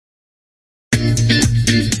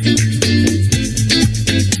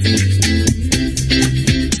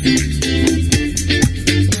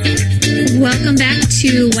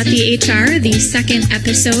HR, the second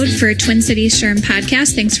episode for Twin Cities SHRM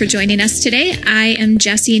podcast. Thanks for joining us today. I am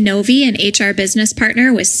Jessie Novi, an HR business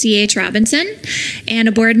partner with C.H. Robinson and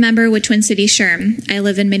a board member with Twin Cities SHRM. I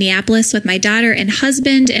live in Minneapolis with my daughter and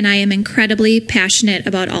husband, and I am incredibly passionate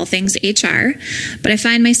about all things HR. But I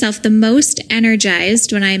find myself the most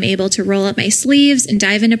energized when I am able to roll up my sleeves and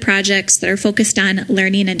dive into projects that are focused on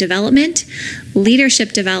learning and development,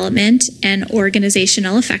 leadership development, and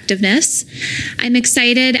organizational effectiveness. I'm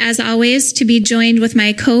excited, as always, to be joined with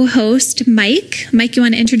my co-host, Mike. Mike, you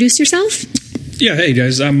want to introduce yourself? Yeah, hey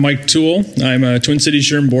guys, I'm Mike Toole. I'm a Twin Cities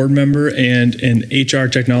SHRM board member and an HR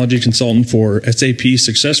technology consultant for SAP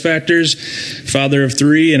SuccessFactors, father of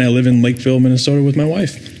three, and I live in Lakeville, Minnesota with my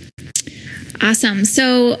wife. Awesome.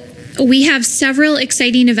 So we have several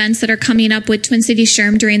exciting events that are coming up with Twin Cities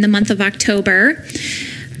SHRM during the month of October.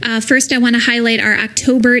 First, I want to highlight our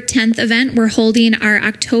October 10th event. We're holding our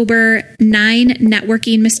October 9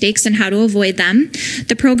 networking mistakes and how to avoid them.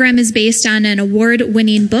 The program is based on an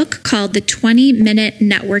award-winning book called The 20-Minute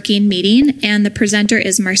Networking Meeting, and the presenter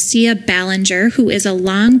is Marcia Ballinger, who is a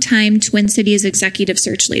longtime Twin Cities executive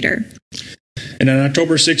search leader. And on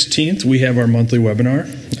October 16th, we have our monthly webinar.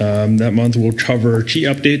 That month we'll cover key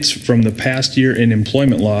updates from the past year in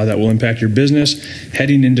employment law that will impact your business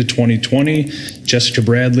heading into 2020. Jessica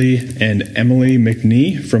Bradley and Emily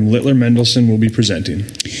McNee from Littler Mendelson will be presenting.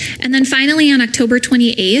 And then finally, on October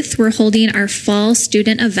 28th, we're holding our fall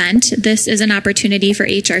student event. This is an opportunity for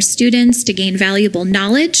HR students to gain valuable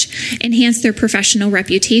knowledge, enhance their professional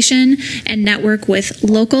reputation, and network with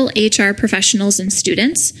local HR professionals and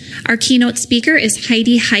students. Our keynote speaker is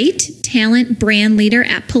Heidi Height, talent brand leader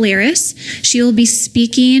at Polaris. She will be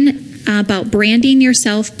speaking about branding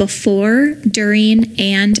yourself before, during,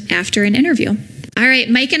 and after an interview. All right,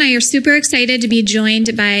 Mike and I are super excited to be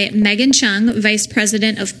joined by Megan Chung, Vice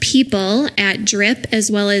President of People at DRIP,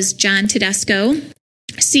 as well as John Tedesco,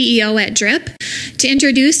 CEO at DRIP, to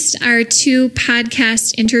introduce our two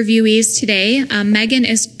podcast interviewees today. Megan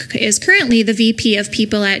is currently the VP of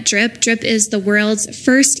People at DRIP. DRIP is the world's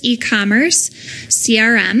first e-commerce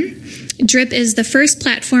CRM. DRIP is the first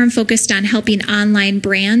platform focused on helping online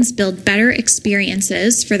brands build better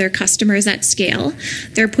experiences for their customers at scale.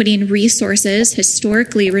 They're putting resources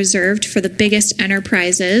historically reserved for the biggest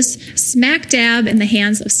enterprises smack dab in the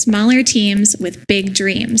hands of smaller teams with big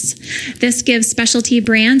dreams. This gives specialty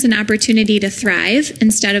brands an opportunity to thrive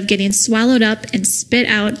instead of getting swallowed up and spit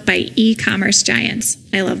out by e-commerce giants.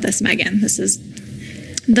 I love this, Megan. This is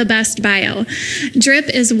the best bio. DRIP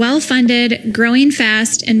is well-funded, growing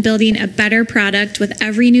fast, and building a better product with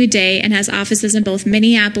every new day, and has offices in both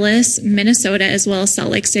Minneapolis, Minnesota, as well as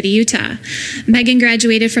Salt Lake City, Utah. Megan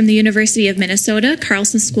graduated from the University of Minnesota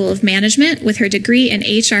Carlson School of Management with her degree in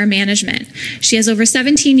HR management. She has over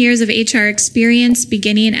 17 years of HR experience,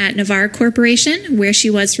 beginning at Navarre Corporation, where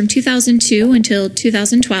she was from 2002 until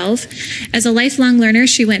 2012. As a lifelong learner,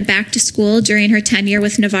 she went back to school during her tenure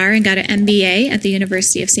with Navarre and got an MBA at the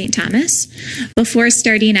University of St. Thomas. Before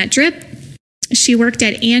starting at DRIP, she worked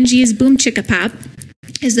at Angie's Boom Chicka Pop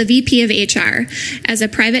as the VP of HR. As a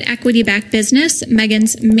private equity-backed business,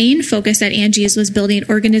 Megan's main focus at Angie's was building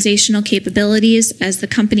organizational capabilities as the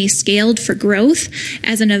company scaled for growth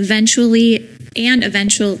as an eventual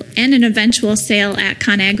sale at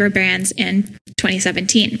ConAgra Brands in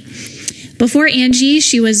 2017. Before Angie's,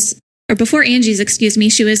 she was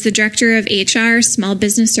the Director of HR Small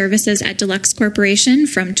Business Services at Deluxe Corporation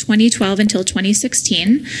from 2012 until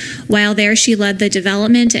 2016. While there, she led the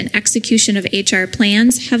development and execution of HR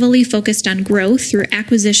plans, heavily focused on growth through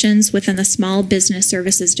acquisitions within the Small Business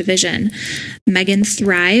Services division. Megan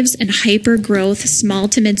thrives in hyper-growth small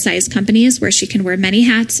to mid-sized companies where she can wear many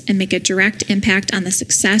hats and make a direct impact on the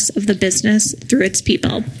success of the business through its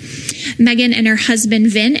people. Megan and her husband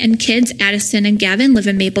Vin and kids Addison and Gavin live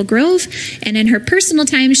in Maple Grove, and in her personal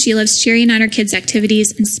time, she loves cheering on her kids'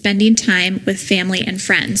 activities and spending time with family and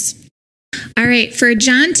friends. All right, for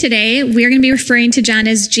John today, we're going to be referring to John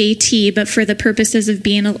as JT, but for the purposes of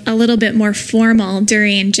being a little bit more formal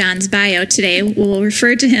during John's bio today, we'll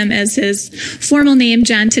refer to him as his formal name,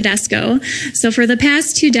 John Tedesco. So for the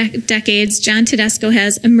past two decades, John Tedesco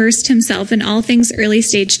has immersed himself in all things early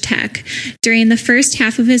stage tech. During the first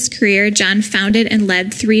half of his career, John founded and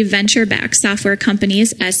led 3 venture-backed software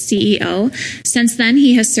companies as CEO. Since then,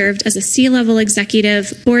 he has served as a C-level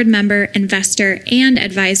executive, board member, investor, and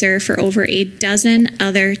advisor for over a dozen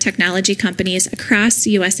other technology companies across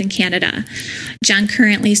the U.S. and Canada. John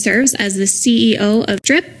currently serves as the CEO of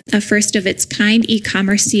DRIP, a first-of-its-kind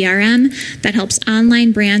e-commerce CRM that helps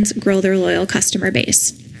online brands grow their loyal customer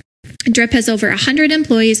base. Drip has over 100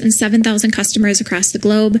 employees and 7,000 customers across the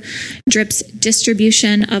globe. Drip's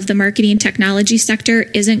distribution of the marketing technology sector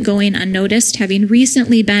isn't going unnoticed, having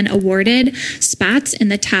recently been awarded spots in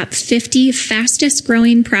the top 50 fastest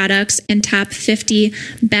growing products and top 50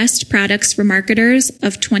 best products for marketers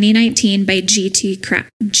of 2019 by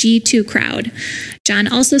G2 Crowd. John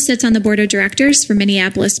also sits on the board of directors for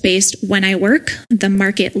Minneapolis-based When I Work, the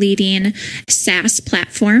market-leading SaaS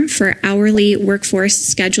platform for hourly workforce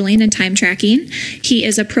scheduling and time tracking. He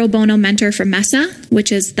is a pro bono mentor for MESA,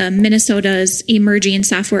 which is the Minnesota's emerging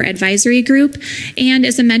software advisory group, and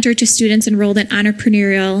is a mentor to students enrolled in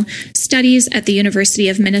entrepreneurial studies at the University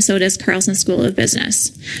of Minnesota's Carlson School of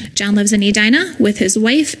Business. John lives in Edina with his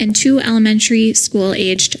wife and 2 elementary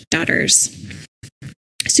school-aged daughters.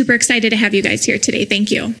 Super excited to have you guys here today.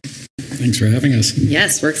 Thank you. Thanks for having us.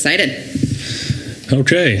 Yes, we're excited.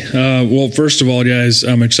 Okay. Well, first of all, guys,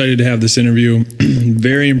 I'm excited to have this interview.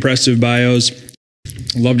 Very impressive bios.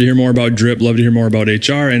 Love to hear more about Drip. Love to hear more about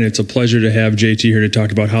HR. And it's a pleasure to have JT here to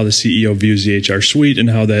talk about how the CEO views the HR suite and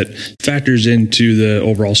how that factors into the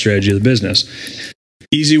overall strategy of the business.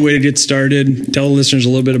 Easy way to get started. Tell the listeners a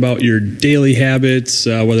little bit about your daily habits,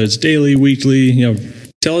 whether it's daily, weekly.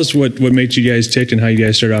 Tell us what makes you guys tick and how you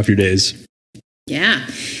guys start off your days. Yeah.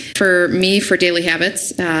 For me, for daily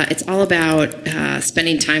habits, it's all about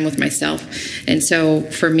spending time with myself. And so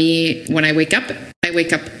for me, when I wake up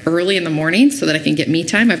early in the morning so that I can get me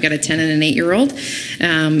time. I've got a 10 and an 8-year-old.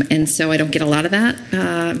 And so I don't get a lot of that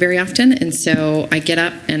very often. And so I get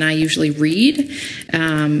up and I usually read.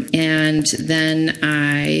 And then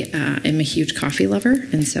I am a huge coffee lover.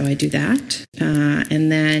 And so I do that.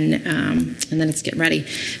 And then it's get ready.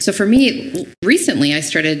 So for me, recently I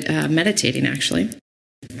started meditating actually.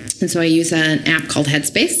 And so I use an app called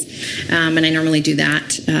Headspace, and I normally do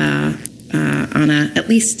that on a at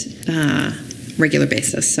least regular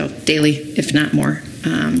basis, so daily, if not more,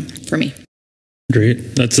 for me.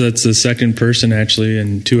 Great. That's the second person actually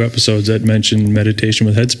in 2 episodes that mentioned meditation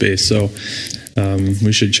with Headspace. So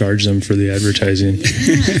we should charge them for the advertising.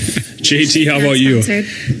 JT, how about you?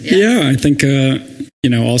 Yeah, I think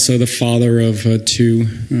also the father of 2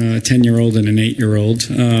 10-year-old and an 8-year-old.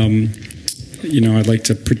 I'd like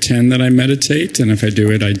to pretend that I meditate, and if I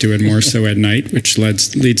do it more so at night, which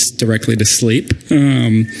leads directly to sleep.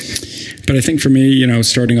 But I think for me,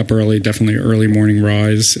 starting up early, definitely early morning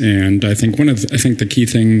rise, and I think the key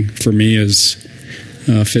thing for me is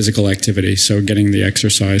physical activity. So getting the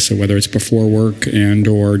exercise. So whether it's before work and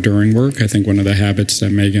or during work, I think one of the habits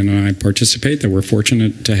that Megan and I participate that we're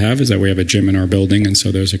fortunate to have is that we have a gym in our building. And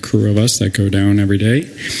so there's a crew of us that go down every day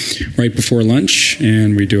right before lunch,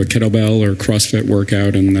 and we do a kettlebell or CrossFit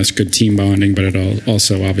workout, and that's good team bonding, but it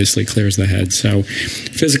also obviously clears the head. So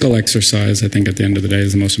physical exercise, I think at the end of the day,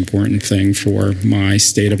 is the most important thing for my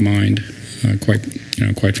state of mind,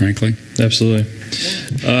 quite frankly. Absolutely.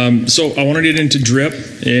 So I want to get into Drip,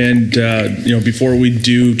 and before we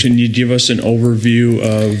do, can you give us an overview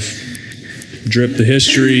of Drip, the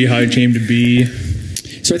history, how it came to be?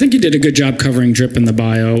 So I think you did a good job covering Drip in the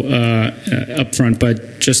bio up front,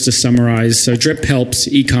 but just to summarize, so Drip helps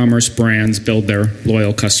e-commerce brands build their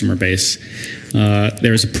loyal customer base.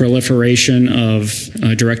 There's a proliferation of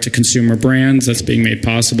direct-to-consumer brands that's being made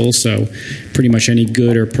possible. So pretty much any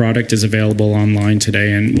good or product is available online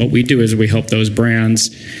today. And what we do is we help those brands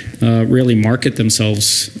really market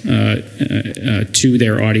themselves to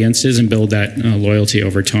their audiences and build that loyalty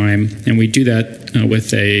over time. And we do that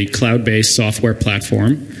with a cloud-based software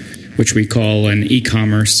platform, which we call an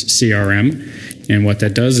e-commerce CRM. And what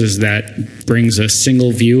that does is that brings a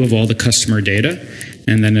single view of all the customer data,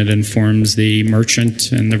 and then it informs the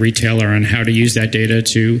merchant and the retailer on how to use that data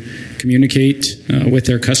to communicate with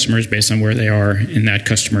their customers based on where they are in that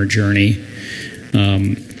customer journey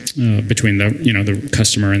between the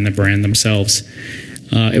customer and the brand themselves.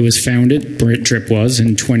 It was founded, Drip was,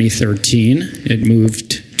 in 2013. It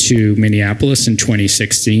moved to Minneapolis in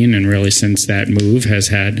 2016, and really since that move has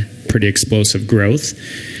had pretty explosive growth.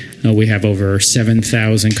 We have over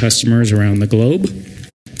 7,000 customers around the globe.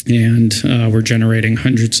 And we're generating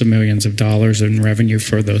hundreds of millions of dollars in revenue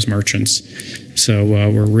for those merchants. So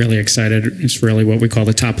we're really excited. It's really what we call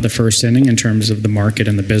the top of the first inning in terms of the market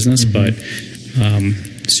and the business, but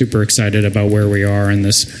super excited about where we are in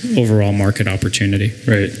this overall market opportunity.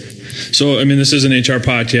 Right. So, this is an HR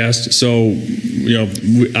podcast. So,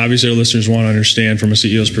 obviously our listeners want to understand from a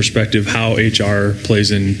CEO's perspective how HR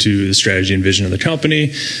plays into the strategy and vision of the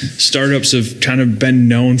company. Startups have kind of been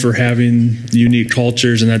known for having unique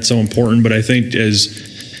cultures, and that's so important. But I think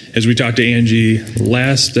as as we talked to Angie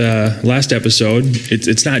last episode,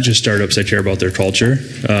 it's not just startups that care about their culture.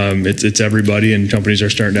 It's everybody, and companies are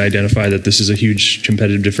starting to identify that this is a huge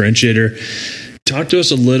competitive differentiator. Talk to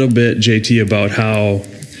us a little bit, JT, about how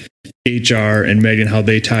HR and Megan, how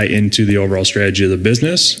they tie into the overall strategy of the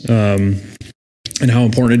business, and how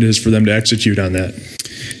important it is for them to execute on that.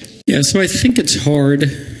 Yeah, so I think it's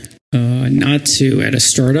hard not to, at a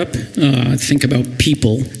startup, think about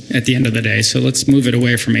people at the end of the day. So let's move it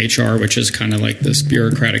away from HR, which is kind of like this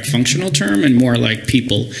bureaucratic functional term, and more like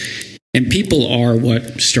people. And people are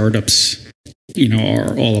what startups,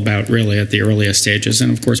 are all about really at the earliest stages. And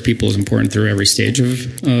of course, people is important through every stage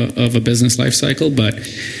of a business life cycle. But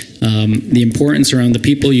the importance around the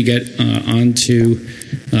people you get onto,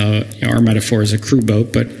 our metaphor is a crew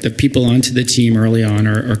boat, but the people onto the team early on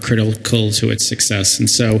are critical to its success. And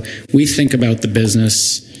so we think about the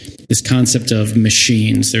business, this concept of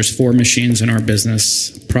machines. There's 4 machines in our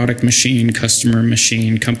business: product machine, customer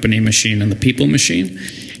machine, company machine, and the people machine.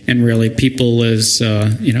 And really, people is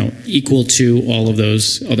equal to all of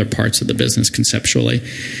those other parts of the business conceptually.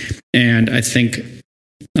 And I think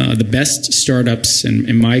the best startups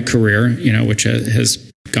in my career, which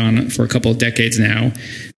has gone for a couple of decades now,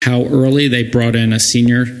 how early they brought in a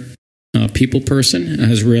senior people person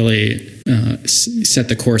has really set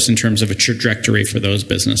the course in terms of a trajectory for those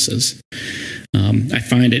businesses. I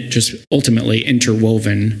find it just ultimately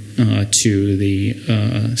interwoven to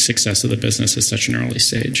the success of the business at such an early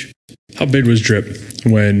stage. How big was Drip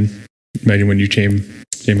Megan, when you came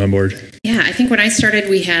on board? Yeah, I think when I started,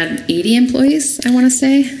 we had 80 employees, I want to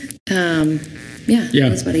say.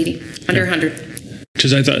 It was about 80, under 100.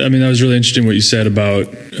 Because I thought, that was really interesting what you said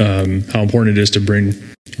about how important it is to bring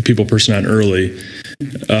a people person on early.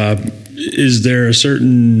 Is there a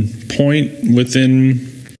certain point within?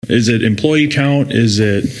 Is it employee count? Is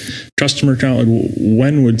it customer count?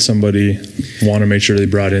 When would somebody want to make sure they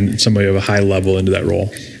brought in somebody of a high level into that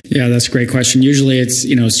role? Yeah, that's a great question. Usually it's,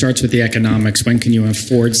 it starts with the economics. When can you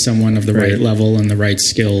afford someone of the right level and the right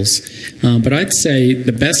skills? But I'd say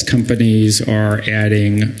the best companies are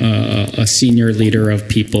adding a senior leader of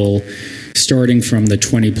people starting from the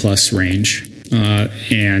 20 plus range.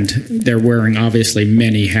 And they're wearing obviously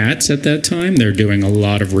many hats at that time. They're doing a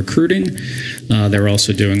lot of recruiting. They're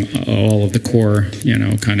also doing all of the core,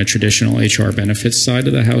 kind of traditional HR benefits side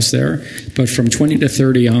of the house there. But from 20 to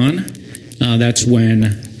 30 on, that's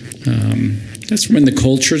when the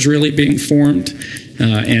culture is really being formed.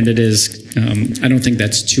 And it is, I don't think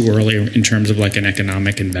that's too early in terms of like an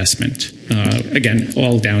economic investment. Again,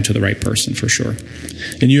 all down to the right person for sure.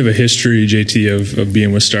 And you have a history, JT, of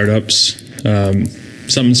being with startups.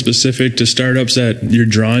 Something specific to startups that you're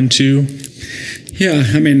drawn to? Yeah,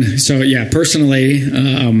 personally,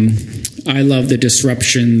 I love the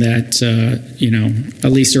disruption that,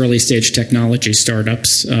 at least early stage technology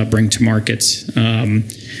startups bring to markets.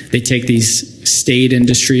 They take these staid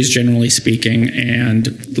industries, generally speaking,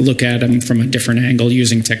 and look at them from a different angle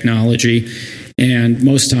using technology, and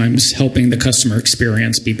most times helping the customer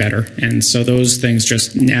experience be better. And so those things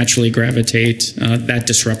just naturally gravitate. That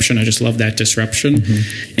disruption, I just love that disruption.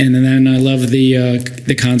 Mm-hmm. And then I love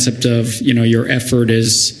the concept of, your effort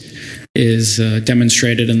is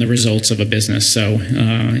demonstrated in the results of a business. So,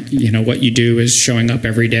 what you do is showing up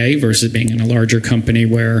every day versus being in a larger company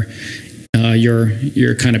where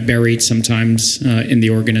you're kind of buried sometimes in the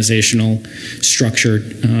organizational structure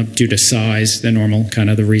due to size, the normal kind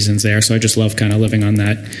of the reasons there. So I just love kind of living on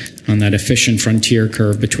that efficient frontier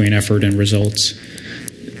curve between effort and results.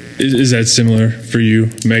 Is that similar for you,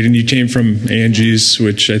 Megan? You came from Angie's,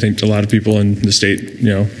 which I think a lot of people in the state,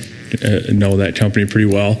 know that company pretty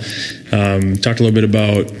well. Talk a little bit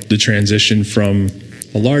about the transition from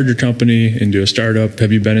a larger company into a startup.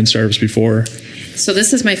 Have you been in startups before? So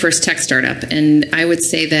this is my first tech startup, and I would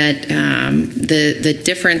say that the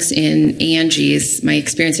difference in Angie's, my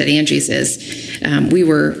experience at Angie's is we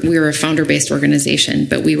were a founder-based organization,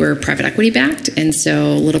 but we were private equity backed, and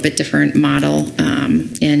so a little bit different model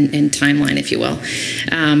and timeline, if you will,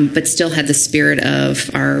 but still had the spirit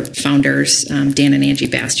of our founders, Dan and Angie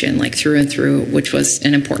Bastian, like through and through, which was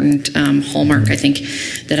an important hallmark, I think,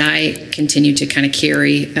 that I continued to kind of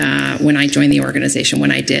carry when I joined the organization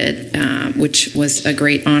when I did, which was a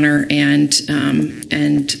great honor and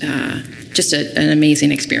just an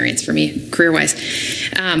amazing experience for me career-wise.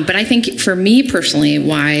 But I think for me personally,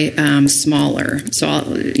 why smaller?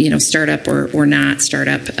 So, startup or not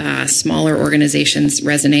startup, smaller organizations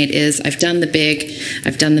resonate is I've done the big,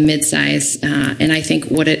 I've done the mid-size, and I think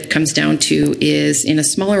what it comes down to is in a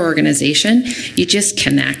smaller organization, you just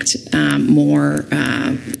connect more.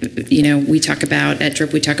 We talk about at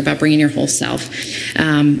DRIP, we talk about bringing your whole self.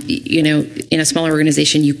 In a smaller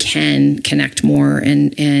organization, you can connect more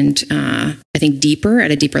and I think deeper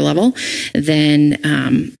at a deeper level than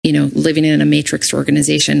living in a matrix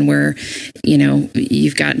organization where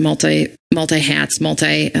you've got multi hats,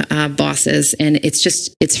 bosses, and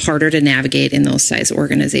it's harder to navigate in those size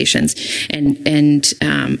organizations. And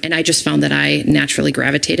I just found that I naturally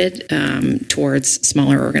gravitated towards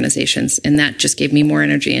smaller organizations, and that just gave me more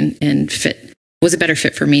energy and was a better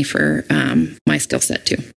fit for me for my skill set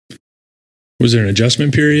too. Was there an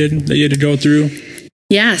adjustment period that you had to go through?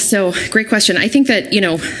 Yeah, so great question. I think that,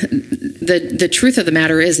 the truth of the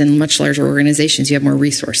matter is in much larger organizations, you have more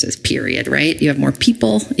resources, period, right? You have more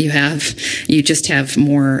people, you just have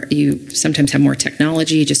more, you sometimes have more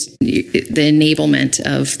technology, the enablement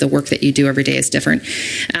of the work that you do every day is different.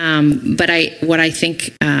 But what I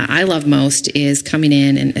think I love most is coming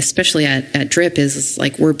in, and especially at DRIP is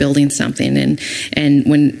like we're building something. And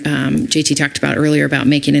when JT talked about earlier about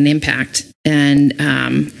making an impact, and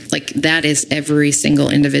that is every single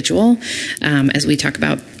individual. As we talk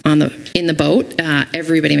about in the boat,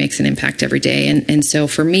 everybody makes an impact every day. And so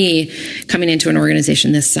for me, coming into an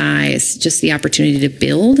organization this size, just the opportunity to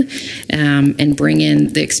build and bring in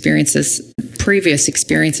the previous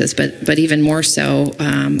experiences, but even more so,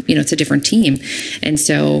 it's a different team. And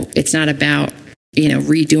so it's not about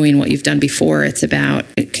redoing what you've done before. It's about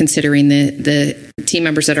considering the team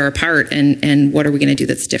members that are a part and what are we going to do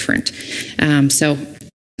that's different.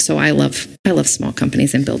 So I love small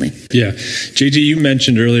companies and building. Yeah. JT, you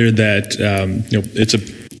mentioned earlier that,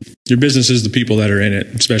 your business is the people that are in it,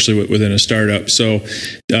 especially within a startup. So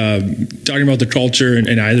talking about the culture,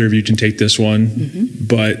 and either of you can take this one,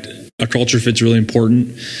 but a culture fit's really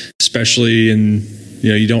important, especially in,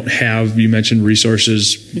 you mentioned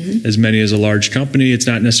resources as many as a large company. It's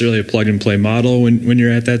not necessarily a plug and play model when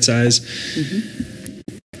you're at that size.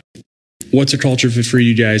 What's a culture fit for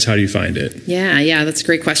you guys? How do you find it? Yeah, that's a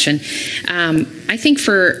great question. I think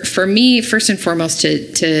for me, first and foremost,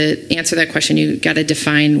 to answer that question, you got to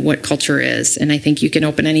define what culture is. And I think you can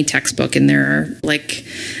open any textbook, and there are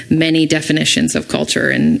many definitions of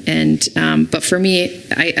culture. But for me,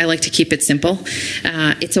 I like to keep it simple.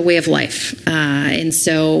 It's a way of life. And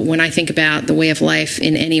so when I think about the way of life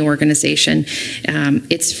in any organization,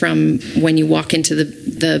 it's from when you walk into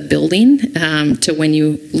the building to when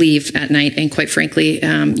you leave at night. And quite frankly,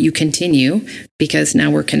 you continue because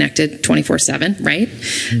now we're connected 24/7, right?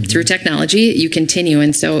 Through technology, you continue.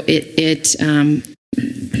 And so it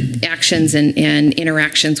actions and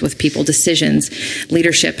interactions with people, decisions,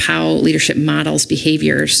 leadership, how leadership models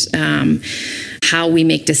behaviors, how we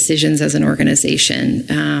make decisions as an organization,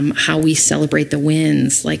 how we celebrate the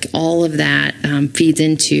wins, all of that feeds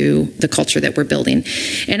into the culture that we're building.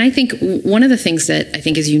 And I think one of the things that I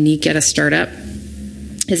think is unique at a startup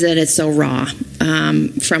is that it's so raw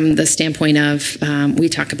from the standpoint of we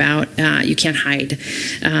talk about you can't hide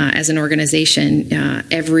as an organization.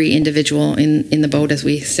 Every individual in the boat, as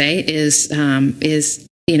we say, is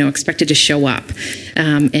expected to show up.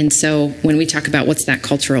 And so when we talk about what's that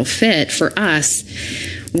cultural fit for us,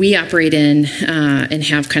 we operate in and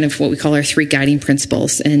have kind of what we call our 3 guiding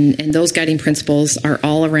principles. And those guiding principles are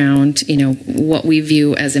all around, what we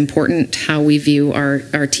view as important, how we view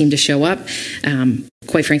our team to show up,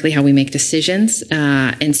 quite frankly, how we make decisions.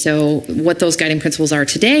 And so what those guiding principles are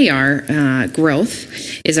today are growth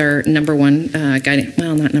is our number one guiding,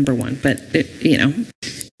 well, not number one, but,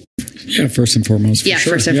 Yeah, first and foremost.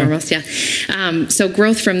 First and foremost. Yeah. So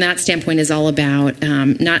growth from that standpoint is all about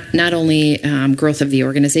not only growth of the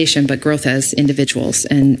organization, but growth as individuals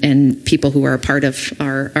and people who are a part of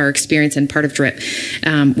our experience and part of DRIP.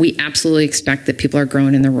 We absolutely expect that people are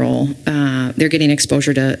growing in their role. They're getting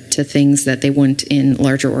exposure to things that they wouldn't in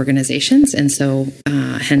larger organizations, and so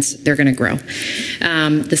hence they're going to grow.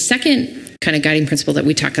 The second kind of guiding principle that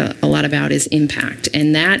we talk a lot about is impact.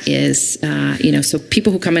 And that is, so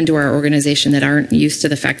people who come into our organization that aren't used to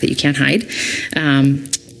the fact that you can't hide,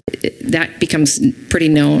 that becomes pretty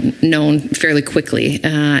known fairly quickly.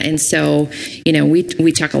 And so,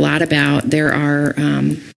 we talk a lot about there are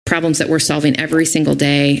problems that we're solving every single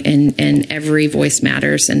day, and every voice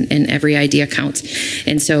matters, and every idea counts.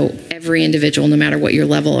 And so every individual, no matter what your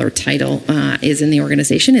level or title is in the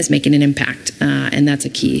organization, is making an impact. And that's a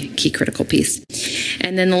key critical piece.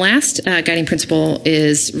 And then the last guiding principle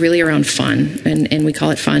is really around fun, and we call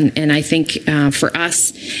it fun. And I think for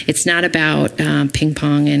us, it's not about ping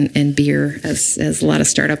pong and beer, as a lot of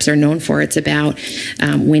startups are known for. It's about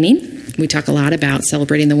winning. We talk a lot about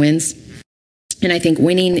celebrating the wins. And I think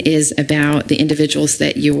winning is about the individuals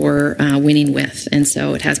that you're winning with. And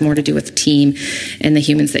so it has more to do with the team and the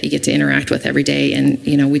humans that you get to interact with every day. And,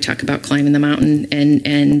 we talk about climbing the mountain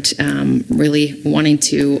and really wanting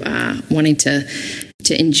to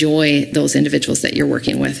enjoy those individuals that you're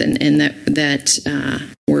working with, and that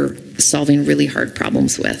we're solving really hard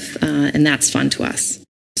problems with. And that's fun to us.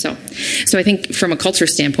 So I think from a culture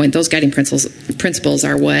standpoint, those guiding principles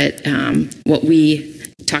are what we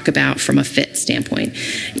talk about from a fit standpoint.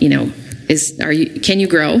 Can you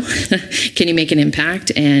grow? Can you make an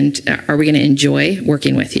impact? And are we going to enjoy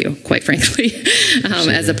working with you, quite frankly,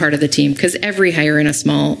 as a part of the team? Because every hire in a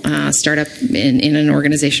small startup in an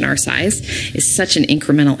organization our size is such an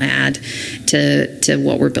incremental add to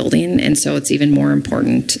what we're building. And so it's even more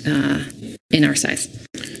important in our size.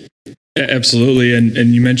 Absolutely.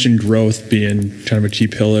 And you mentioned growth being kind of a key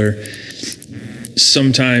pillar.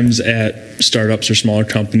 Sometimes at startups or smaller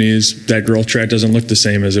companies, that growth track doesn't look the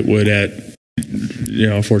same as it would at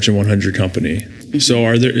a Fortune 100 company. Mm-hmm. So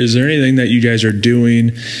is there anything that you guys are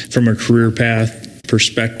doing from a career path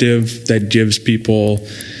perspective that gives people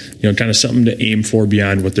kind of something to aim for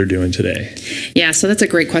beyond what they're doing today? Yeah, so that's a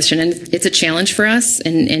great question. And it's a challenge for us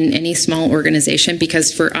in any small organization,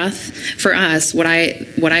 because for us, what I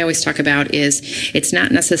always talk about is it's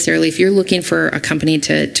not necessarily, if you're looking for a company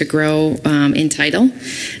to grow in title,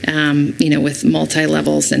 with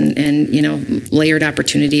multi-levels and layered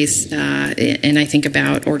opportunities. And I think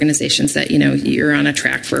about organizations that, you're on a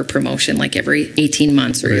track for a promotion like every 18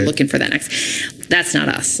 months, or right. You're looking for that next. That's not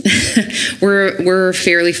us. We're a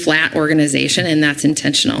fairly flat organization, and that's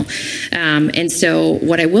intentional. And so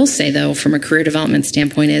what I will say, though, from a career development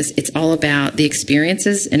standpoint, is it's all about the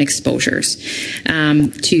experiences and exposures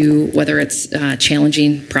to whether it's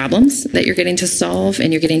challenging problems that you're getting to solve,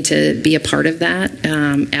 and you're getting to be a part of that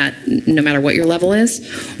at no matter what your level is,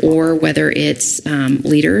 or whether it's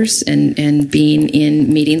leaders and being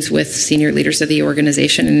in meetings with senior leaders of the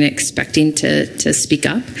organization and expecting to speak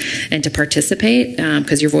up and to participate.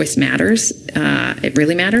 Because your voice matters, it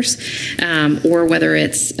really matters, or whether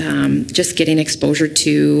it's just getting exposure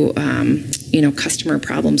to customer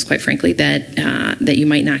problems, quite frankly, that you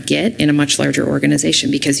might not get in a much larger organization,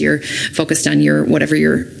 because you're focused on whatever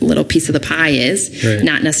your little piece of the pie is, right.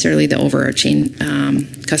 Not necessarily the overarching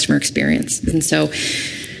customer experience. And so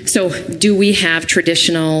do we have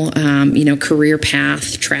traditional, career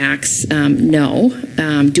path tracks? No.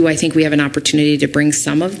 Do I think we have an opportunity to bring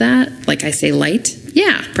some of that, like I say, light?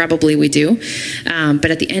 Yeah, probably we do.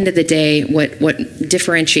 But at the end of the day, what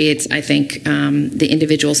differentiates, I think, the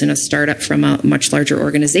individuals in a startup from a much larger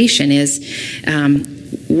organization is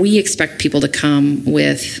we expect people to come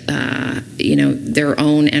with, their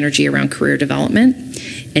own energy around career development,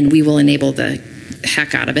 and we will enable the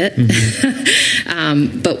heck out of it.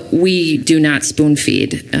 Mm-hmm. But we do not spoon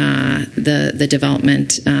feed the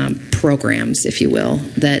development programs, if you will,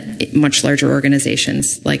 that much larger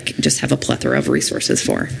organizations just have a plethora of resources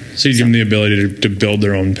for. So you give them the ability to build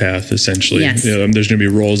their own path, essentially. Yes. There's going to be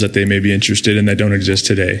roles that they may be interested in that don't exist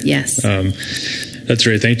today. Yes. That's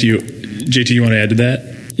great. Thank you. JT, you want to add to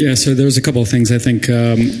that? Yeah, so there's a couple of things. I think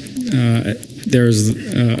there's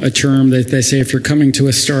a term that they say, if you're coming to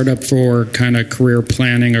a startup for kind of career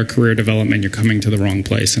planning or career development, you're coming to the wrong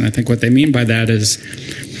place. And I think what they mean by that is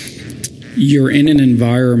you're in an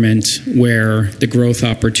environment where the growth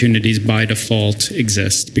opportunities by default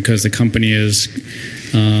exist, because the company is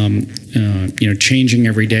changing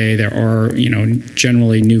every day. There are,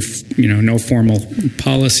 generally new, no formal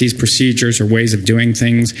policies, procedures, or ways of doing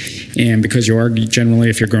things. And because you are generally,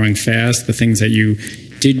 if you're growing fast, the things that you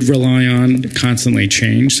did rely on constantly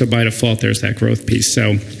change. So by default, there's that growth piece.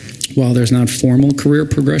 So while there's not formal career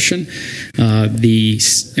progression, the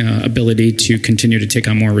ability to continue to take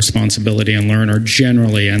on more responsibility and learn are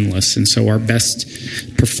generally endless. And so our best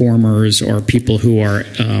performers are people who are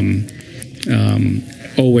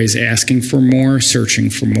always asking for more, searching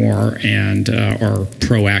for more, and are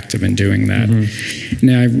proactive in doing that.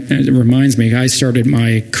 Now, it reminds me, I started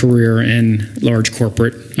my career in large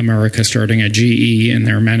corporate America, starting at GE in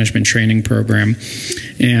their management training program.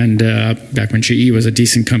 And back when GE was a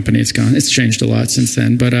decent company, it's changed a lot since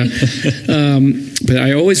then. But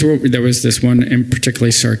I always there was this one, and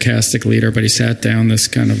particularly sarcastic leader, but he sat down this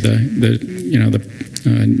kind of the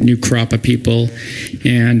new crop of people,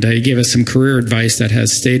 and he gave us some career advice that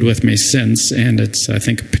has stayed with me since, and it's, I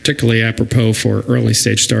think, particularly apropos for early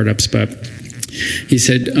stage startups. But he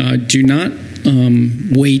said, do not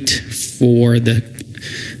wait for the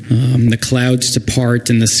clouds to part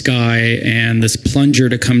in the sky and this plunger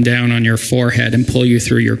to come down on your forehead and pull you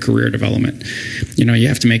through your career development. You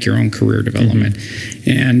have to make your own career development.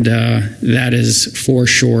 And that is for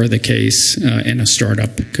sure the case in a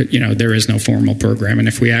startup. There is no formal program. And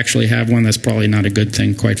if we actually have one, that's probably not a good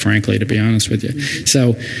thing, quite frankly, to be honest with you.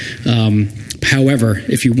 So, however,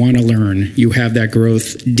 if you want to learn, you have that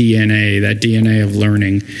growth DNA, that DNA of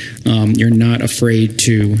learning. You're not afraid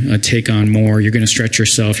to take on more. You're going to stretch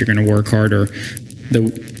yourself. You're going to work harder.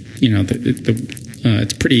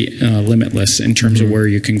 It's pretty limitless in terms of where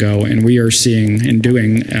you can go. And we are seeing and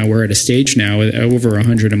doing, we're at a stage now with over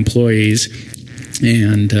 100 employees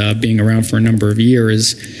and being around for a number of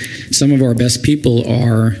years. Some of our best people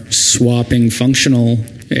are swapping functional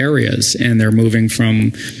areas, and they're moving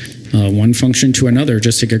from one function to another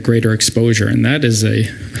just to get greater exposure. And that is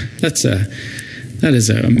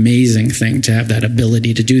an amazing thing, to have that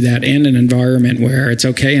ability to do that in an environment where it's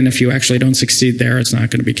okay. And if you actually don't succeed there, it's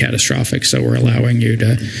not going to be catastrophic. So we're allowing you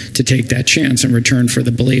to take that chance in return for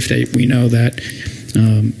the belief that we know that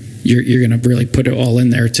you're going to really put it all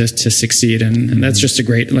in there to succeed. And that's just a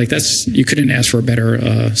great, you couldn't ask for a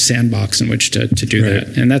better sandbox in which to do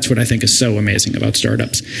that. And that's what I think is so amazing about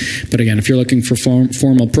startups. But again, if you're looking for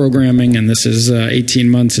formal programming, and this is 18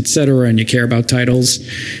 months, et cetera, and you care about titles,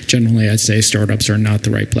 generally I'd say startups are not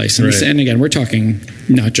the right place. And again, we're talking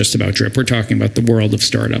not just about Drip. We're talking about the world of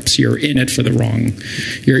startups. You're in it for the wrong,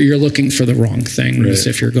 you're looking for the wrong things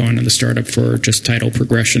if you're going to the startup for just title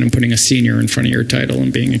progression and putting a senior in front of your title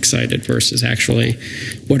and being excited versus actually,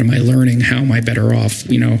 what am I learning? How am I better off?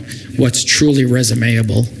 What's truly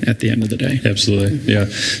resumeable at the end of the day. Absolutely. Yeah.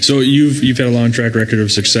 So you've had a long track record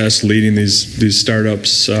of success leading these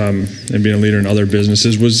startups and being a leader in other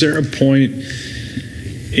businesses. Was there a point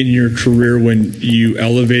in your career when you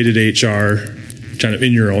elevated HR kind of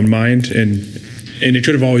in your own mind, and it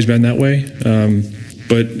could have always been that way,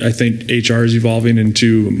 but I think HR is evolving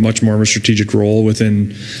into much more of a strategic role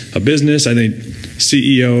within a business. I think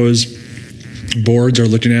CEOs, boards are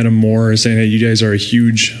looking at them more as saying, hey, you guys are a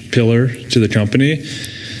huge pillar to the company.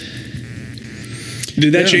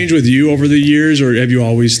 Did that change with you over the years, or have you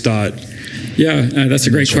always thought? Yeah, that's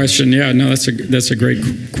a great question. Yeah, no, that's a great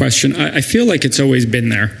question. I feel like it's always been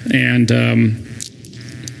there, and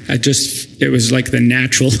it was like the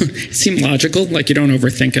natural, it seemed logical, like you don't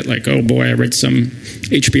overthink it, like, oh boy, I read some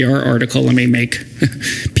HBR article, let me make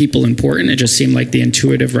people important. It just seemed like the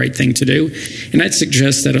intuitive right thing to do. And I'd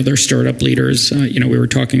suggest that other startup leaders, we were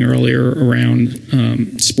talking earlier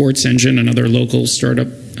around Sports Engine, another local startup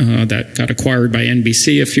that got acquired by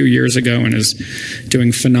NBC a few years ago and is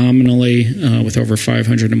doing phenomenally with over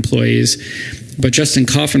 500 employees. But Justin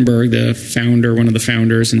Koffenberg, one of the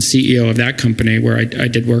founders and CEO of that company, where I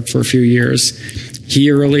did work for a few years, he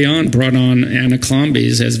early on brought on Anna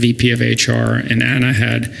Clombes as VP of HR, and Anna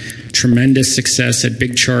had tremendous success at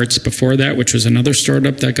Big Charts before that, which was another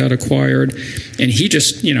startup that got acquired. And he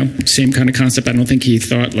just, same kind of concept. I don't think he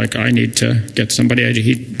thought, like, I need to get somebody.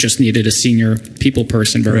 He just needed a senior people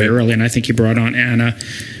person very early, and I think he brought on Anna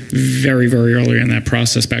very, very early in that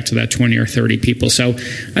process, back to that 20 or 30 people. So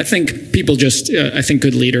I think people I think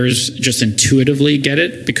good leaders just intuitively get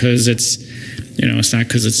it, because it's not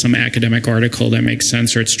because it's some academic article that makes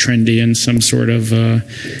sense or it's trendy and some sort of,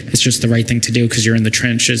 it's just the right thing to do because you're in the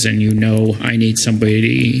trenches and I need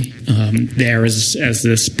somebody there as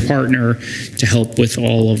this partner to help with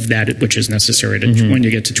all of that, which is necessary when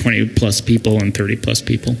you get to 20 plus people and 30 plus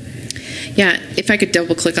people. Yeah, if I could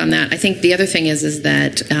double click on that, I think the other thing is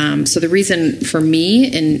that so the reason for me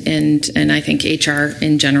and I think HR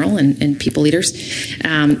in general and people leaders,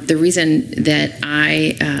 the reason that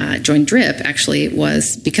I joined Drip actually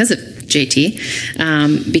was because of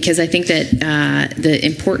JT, because I think that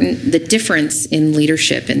the difference in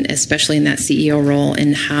leadership, and especially in that CEO role,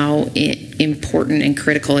 and how important and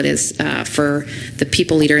critical it is for the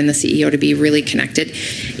people leader and the CEO to be really connected,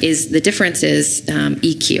 is the difference is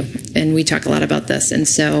EQ, and we talk a lot about this. And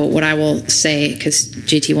so what I will say, because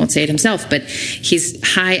JT won't say it himself, but he's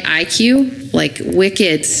high IQ, like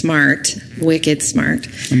wicked smart.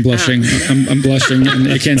 I'm blushing. I'm blushing,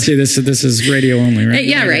 and I can't see this. So this is radio only, right?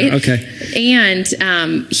 Yeah, right. Okay. And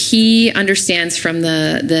he understands from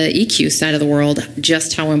the EQ side of the world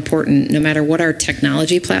just how important, no matter what our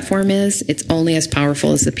technology platform is, it's only as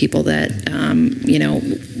powerful as the people that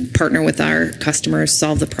partner with our customers,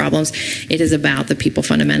 solve the problems. It is about the people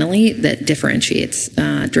fundamentally that differentiates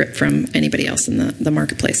Drip from anybody else in the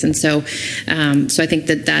marketplace. And so I think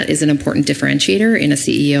that is an important differentiator in a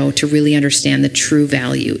CEO, to really understand the true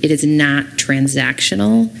value. It is not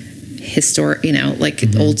transactional, historic,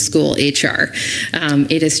 old school HR.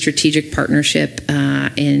 It is strategic partnership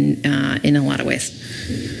in a lot of ways.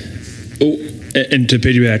 Oh, and to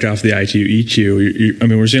piggyback off the EQ,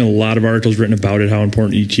 we're seeing a lot of articles written about it, how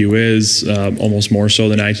important EQ is, almost more so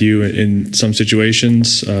than IQ in some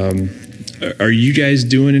situations. Are you guys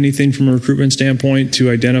doing anything from a recruitment standpoint to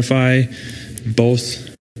identify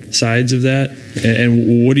both sides of that?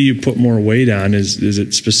 And what do you put more weight on? Is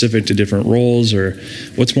it specific to different roles, or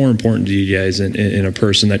what's more important to you guys in a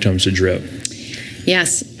person that comes to Drip?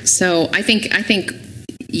 Yes. So I think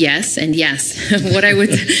yes and yes. What I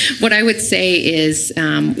would say is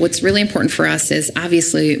what's really important for us is,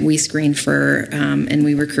 obviously we screen for and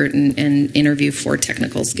we recruit and interview for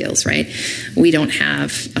technical skills, right? We don't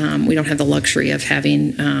have the luxury of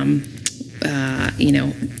having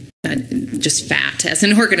just fat as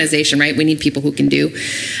an organization, right? We need people who can do.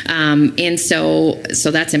 And so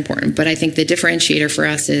that's important. But I think the differentiator for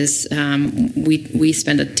us is we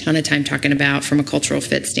spend a ton of time talking about from a cultural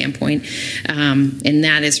fit standpoint. And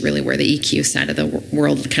that is really where the EQ side of the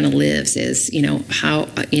world kind of lives, is, how,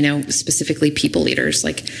 specifically people leaders,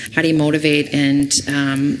 like how do you motivate and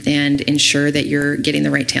ensure that you're getting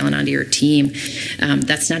the right talent onto your team?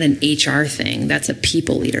 That's not an HR thing. That's a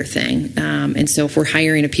people leader thing. And so if we're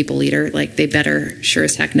hiring a people leader, like, they better sure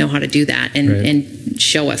as heck know how to do that and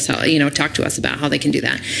show us how, talk to us about how they can do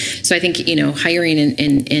that. So I think, hiring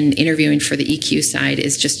and interviewing for the EQ side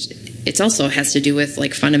is just, it also has to do with,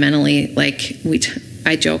 like, fundamentally, like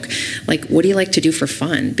I joke, like, what do you like to do for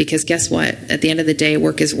fun? Because guess what? At the end of the day,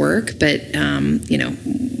 work is work, but,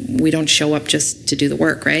 we don't show up just to do the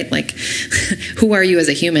work, right? Like, who are you as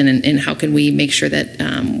a human, and how can we make sure that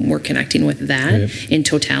we're connecting with that in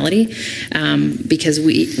totality? Because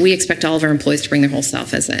we expect all of our employees to bring their whole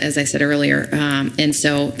self, as I said earlier. And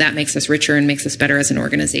so that makes us richer and makes us better as an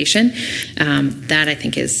organization. That, I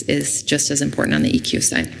think, is just as important on the EQ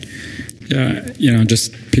side. Yeah,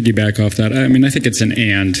 just piggyback off that. I think it's an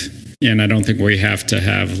and I don't think we have to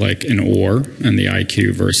have like an or on the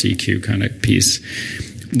IQ versus EQ kind of piece.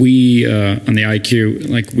 We, on the IQ,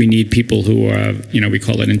 like, we need people who are, we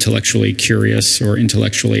call it intellectually curious or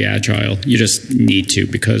intellectually agile. You just need to,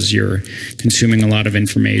 because you're consuming a lot of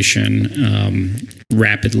information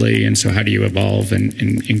rapidly. And so how do you evolve and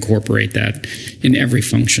incorporate that in every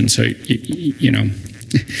function? So,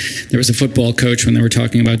 there was a football coach when they were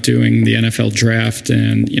talking about doing the NFL draft,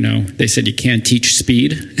 and, they said you can't teach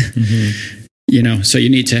speed. Mm-hmm. So you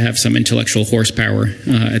need to have some intellectual horsepower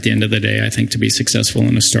at the end of the day, I think, to be successful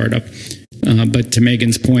in a startup. But to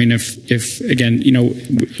Megan's point, if again,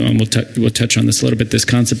 we'll touch on this a little bit, this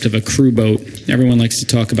concept of a crew boat. Everyone likes to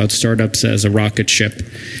talk about startups as a rocket ship.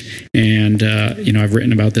 And, I've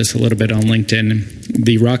written about this a little bit on LinkedIn.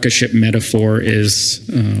 The rocket ship metaphor is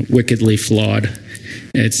wickedly flawed.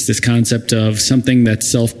 It's this concept of something that's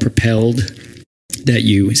self-propelled, that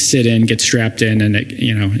you sit in, get strapped in, and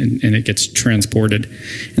it gets transported.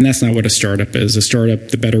 And that's not what a startup is. A startup,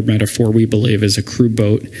 the better metaphor we believe, is a crew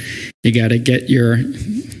boat. You got to get your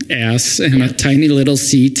ass in a tiny little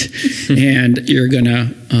seat, and you're going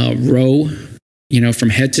to row, from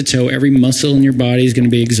head to toe. Every muscle in your body is going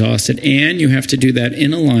to be exhausted, and you have to do that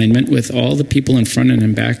in alignment with all the people in front and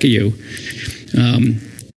in back of you.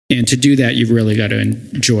 And to do that, you've really got to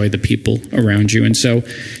enjoy the people around you. And so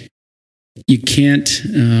you can't,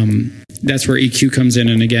 that's where EQ comes in.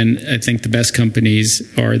 And again, I think the best companies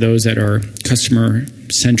are those that are customer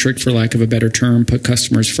centric, for lack of a better term, put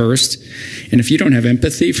customers first. And if you don't have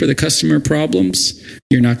empathy for the customer problems,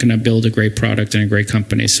 you're not going to build a great product and a great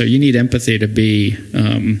company. So you need empathy to be,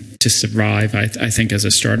 to survive, I think, as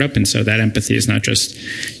a startup. And so that empathy is not just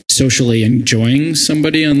socially enjoying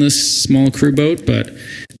somebody on this small crew boat, but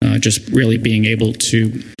just really being able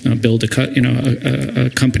to build a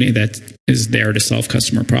company that is there to solve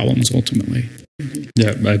customer problems ultimately.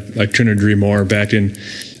 Yeah, I couldn't agree more. Back in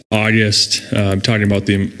August, talking about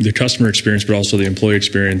the customer experience, but also the employee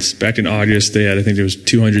experience. Back in August, they had, I think there was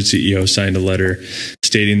 200 CEOs signed a letter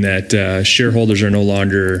stating that shareholders are no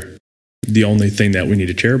longer the only thing that we need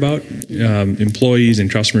to care about. Employees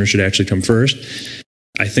and customers should actually come first.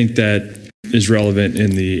 I think that is relevant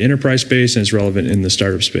in the enterprise space and it's relevant in the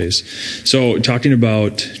startup space. So talking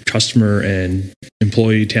about customer and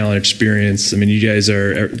employee talent experience, I mean, you guys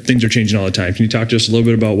things are changing all the time. Can you talk to us a little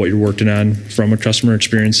bit about what you're working on from a customer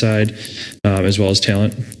experience side, as well as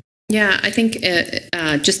talent? Yeah, I think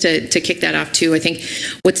just to kick that off too, I think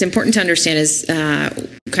what's important to understand is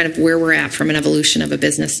kind of where we're at from an evolution of a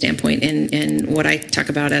business standpoint, and what I talk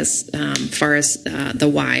about as far as the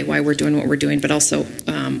why we're doing what we're doing, but also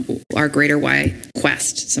our greater why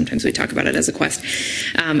quest. Sometimes we talk about it as a quest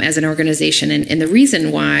as an organization, and the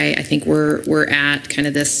reason why I think we're at kind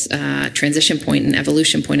of this transition point and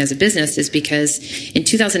evolution point as a business is because in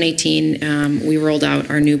 2018 we rolled out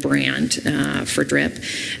our new brand for Drip.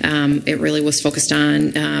 It really was focused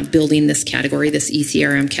on building this category, this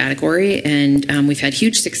ECRM category, and we've had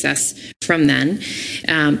huge success from then.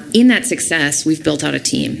 In that success, we've built out a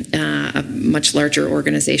team, a much larger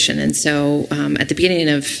organization. And so at the beginning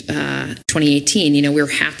of 2018, we were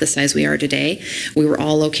half the size we are today. We were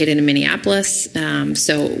all located in Minneapolis.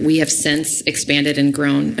 So we have since expanded and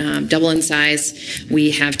grown, double in size.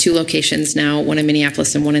 We have 2 locations now, one in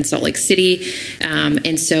Minneapolis and one in Salt Lake City.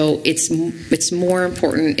 And so it's more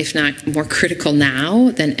important, if not more critical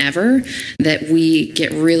now than ever, that we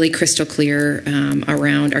get really crystal clear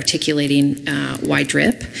around articulating why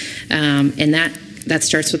Drip, and that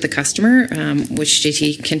starts with the customer, which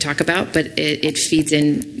JT can talk about, but it feeds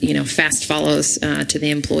in, fast follows to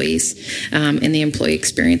the employees and the employee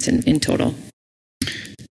experience in total.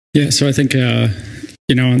 Yeah, so I think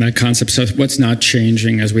on that concept, so what's not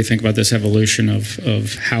changing as we think about this evolution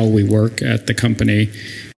of how we work at the company.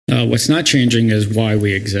 What's not changing is why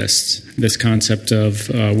we exist. This concept of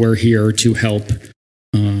we're here to help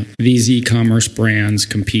these e-commerce brands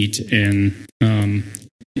compete in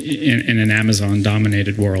an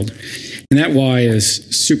Amazon-dominated world. And that why is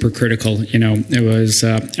super critical. It was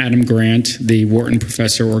Adam Grant, the Wharton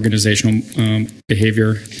professor, organizational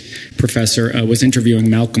behavior professor, was interviewing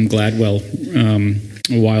Malcolm Gladwell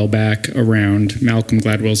a while back around Malcolm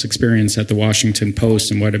Gladwell's experience at the Washington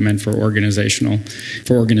Post and what it meant for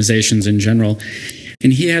organizations in general.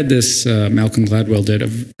 And he had this, Malcolm Gladwell did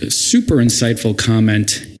a super insightful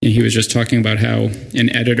comment. And he was just talking about how an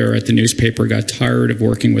editor at the newspaper got tired of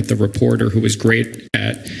working with the reporter who was great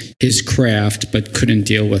at his craft, but couldn't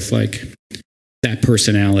deal with that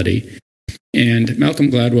personality. And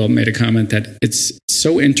Malcolm Gladwell made a comment that it's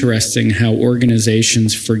so interesting how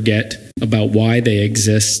organizations forget about why they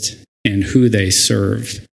exist and who they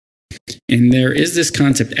serve. And there is this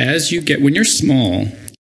concept when you're small,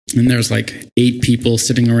 and there's 8 people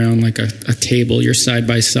sitting around a table, you're side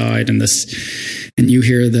by side, and you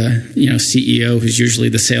hear the CEO, who's usually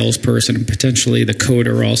the salesperson and potentially the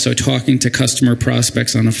coder, also talking to customer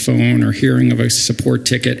prospects on a phone or hearing of a support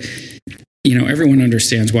ticket. Everyone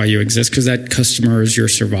understands why you exist because that customer is your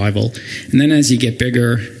survival. And then as you get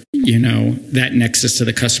bigger, that nexus to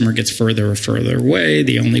the customer gets further and further away.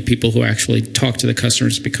 The only people who actually talk to the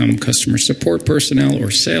customers become customer support personnel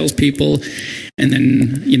or salespeople. And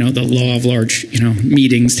then, the law of large,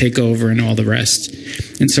 meetings take over and all the rest.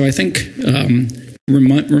 And so I think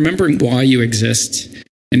remembering why you exist,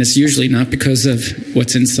 and it's usually not because of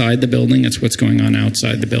what's inside the building, it's what's going on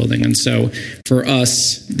outside the building. And so for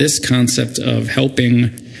us, this concept of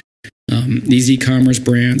helping these e-commerce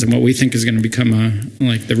brands and what we think is going to become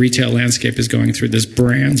the retail landscape is going through this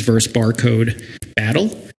brands versus barcode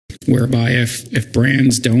battle, whereby if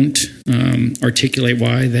brands don't articulate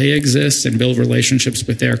why they exist and build relationships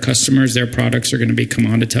with their customers, their products are going to be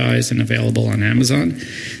commoditized and available on Amazon.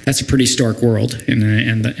 That's a pretty stark world.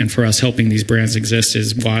 And for us, helping these brands exist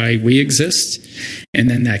is why we exist. And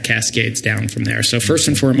then that cascades down from there. So first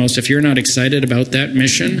and foremost, if you're not excited about that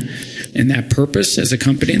mission and that purpose as a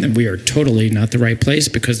company, then we are totally not the right place,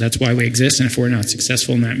 because that's why we exist. And if we're not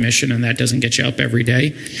successful in that mission and that doesn't get you up every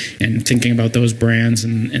day and thinking about those brands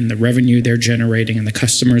and the revenue they're generating and the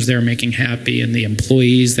customers they're making happy and the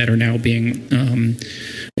employees that are now being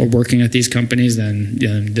or working at these companies, then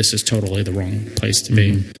this is totally the wrong place to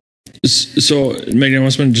be. So, Megan, I want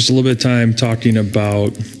to spend just a little bit of time talking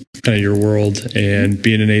about kind of your world and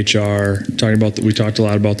being in HR. We talked a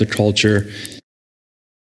lot about the culture.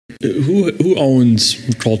 Who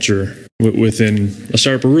owns culture within a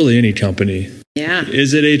startup or really any company? Yeah.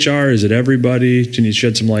 Is it HR? Is it everybody? Can you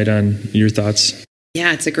shed some light on your thoughts?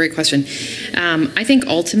 Yeah, it's a great question. I think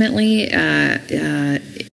ultimately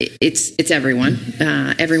it's everyone.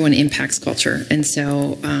 Everyone impacts culture, and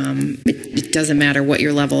so it doesn't matter what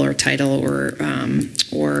your level or title or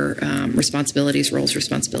roles,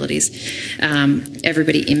 responsibilities.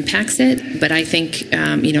 Everybody impacts it, but I think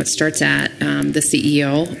it starts at the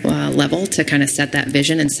CEO level to kind of set that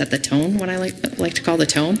vision and set the tone. What I like to call the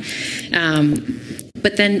tone.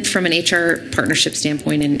 But then from an HR partnership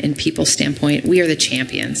standpoint and people standpoint, we are the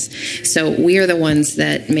champions. So we are the ones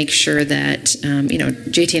that make sure that,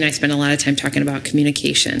 JT and I spend a lot of time talking about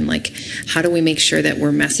communication. Like, how do we make sure that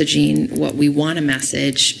we're messaging what we want to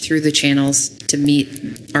message through the channels to meet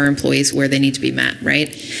our employees where they need to be met, right?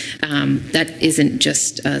 That isn't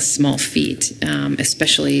just a small feat,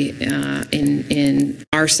 especially in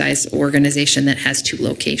our size organization that has 2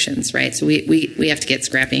 locations, right? So we have to get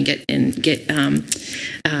scrappy and get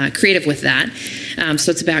creative with that.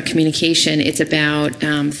 So it's about communication. It's about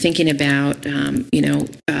thinking about,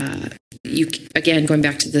 again, going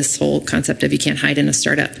back to this whole concept of you can't hide in a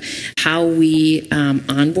startup, how we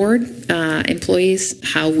onboard employees,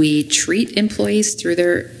 how we treat employees through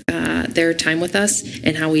their time with us,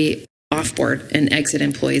 and how we offboard and exit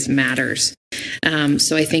employees matters.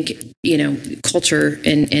 So I think, culture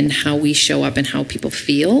and how we show up and how people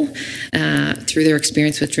feel through their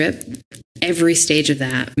experience with DRIP, every stage of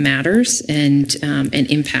that matters and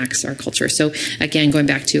impacts our culture. So again, going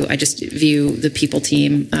back to, I just view the people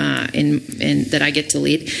team in that I get to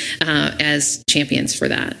lead as champions for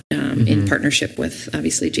that in partnership with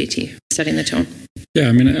obviously JT, setting the tone. Yeah,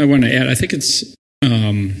 I mean, I want to add, I think it's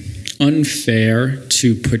unfair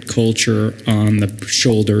to put culture on the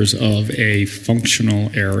shoulders of a functional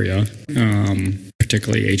area,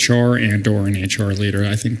 particularly HR or an HR leader.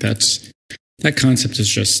 I think that concept is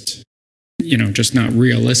just not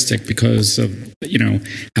realistic because of,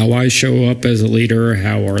 how I show up as a leader,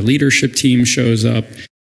 how our leadership team shows up,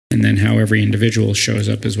 and then how every individual shows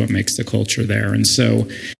up is what makes the culture there. And so,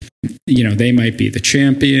 they might be the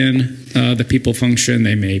champion, the people function.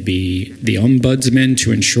 They may be the ombudsman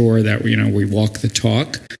to ensure that, we walk the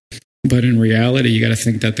talk. But in reality, you got to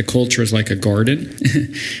think that the culture is like a garden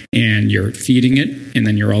and you're feeding it and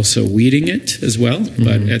then you're also weeding it as well. Mm-hmm.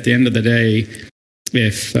 But at the end of the day,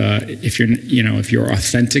 if you're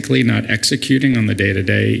authentically not executing on the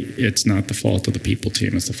day-to-day, it's not the fault of the people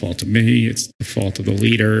team. It's the fault of me. It's the fault of the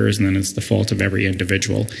leaders, and then it's the fault of every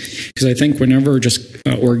individual. Because I think whenever just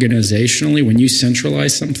organizationally, when you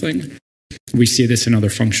centralize something, we see this in other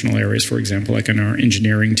functional areas. For example, like in our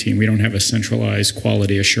engineering team, we don't have a centralized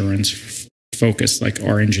quality assurance focus. Like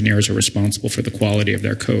our engineers are responsible for the quality of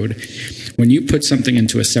their code. When you put something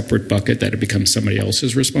into a separate bucket that it becomes somebody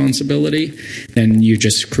else's responsibility, then you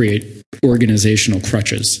just create organizational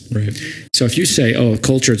crutches. Right. So if you say,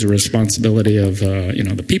 culture is a responsibility of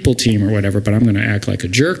the people team or whatever, but I'm going to act like a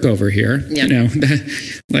jerk over here,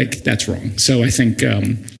 that's wrong. So I think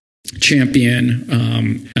champion,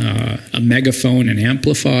 a megaphone, an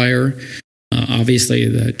amplifier, obviously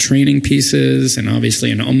the training pieces, and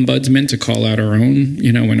obviously an ombudsman to call out our own,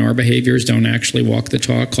 when our behaviors don't actually walk the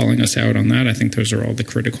talk, calling us out on that. I think those are all the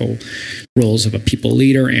critical roles of a people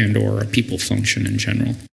leader and or a people function in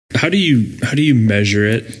general. How do you measure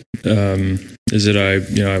it? Is it I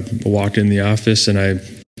walk in the office and I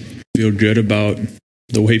feel good about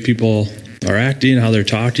the way people are acting, how they're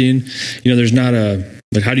talking? There's not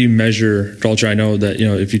how do you measure culture? I know that,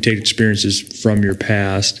 if you take experiences from your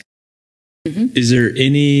past, mm-hmm. Is there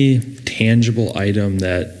any tangible item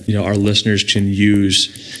that, our listeners can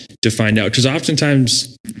use to find out? Because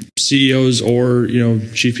oftentimes CEOs or,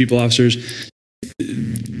 chief people officers,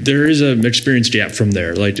 there is an experience gap from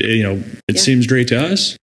there. Like, it seems great to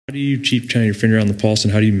us. How do you keep kind of your finger on the pulse,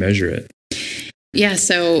 and how do you measure it? Yeah.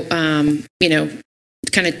 So,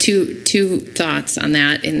 kind of two thoughts on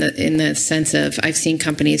that in the sense of I've seen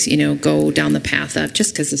companies, go down the path of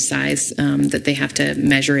just because of size, that they have to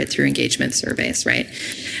measure it through engagement surveys, right?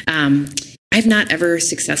 I've not ever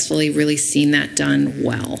successfully really seen that done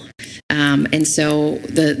well. And so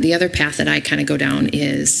the other path that I kind of go down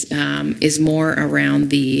is more around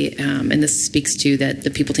the, and this speaks to that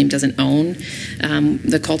the people team doesn't own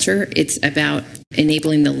the culture. It's about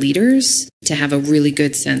enabling the leaders to have a really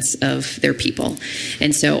good sense of their people.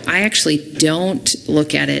 And so I actually don't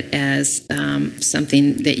look at it as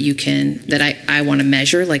something that I want to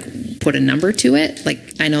measure, like put a number to it.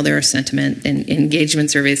 Like I know there are sentiment and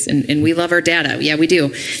engagement surveys and we love our data. Yeah, we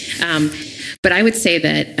do. But I would say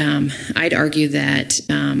that I'd argue that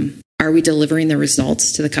are we delivering the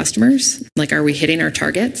results to the customers? Like, are we hitting our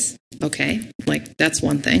targets? Okay, like that's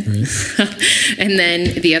one thing. Right. And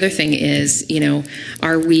then the other thing is,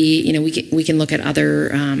 are we, we can look at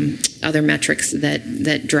other metrics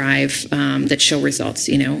that drive, that show results.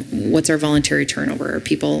 What's our voluntary turnover? Are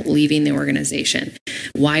people leaving the organization?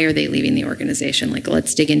 Why are they leaving the organization? Like,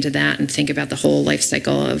 let's dig into that and think about the whole life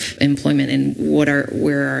cycle of employment and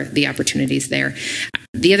where are the opportunities there.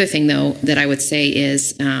 The other thing, though, that I would say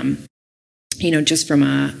is, just from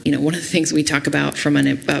one of the things we talk about from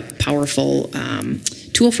a powerful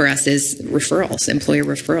tool for us is referrals, employer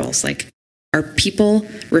referrals. Like, are people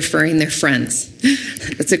referring their friends?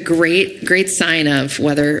 That's a great sign of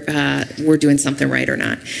whether we're doing something right or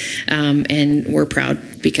not. And we're proud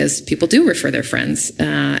because people do refer their friends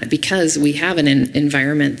because we have an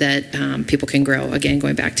environment that people can grow. Again,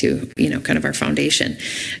 going back to, kind of our foundation.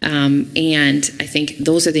 And I think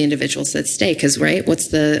those are the individuals that stay because, right,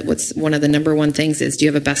 what's one of the number one things is, do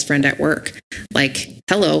you have a best friend at work? Like,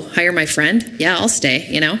 hello, hire my friend. Yeah, I'll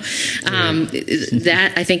stay,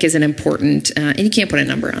 that I think is an important, and you can't put a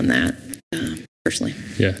number on that, personally.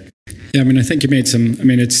 Yeah. Yeah, I think you made some.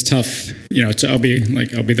 It's tough. I'll be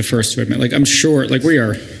the first to admit. Like, I'm sure. Like,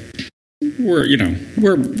 we're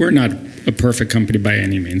not a perfect company by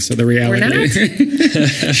any means. So the reality,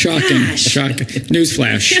 shocking.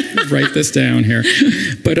 Newsflash. Write this down here.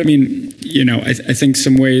 But I think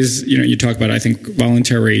some ways. You talk about. I think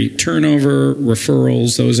voluntary turnover,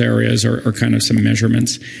 referrals, those areas are kind of some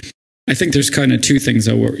measurements. I think there's kind of two things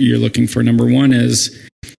though you're looking for. Number one is.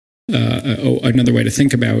 Another way to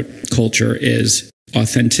think about culture is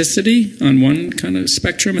authenticity on one kind of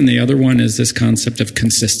spectrum, and the other one is this concept of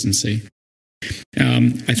consistency.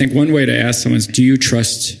 I think one way to ask someone is, do you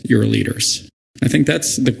trust your leaders? I think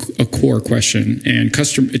that's a core question, and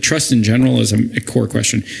trust in general is a core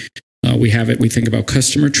question. We think about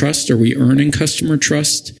customer trust. Are we earning customer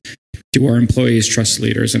trust? Do our employees trust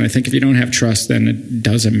leaders? And I think if you don't have trust, then it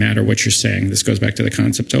doesn't matter what you're saying. This goes back to the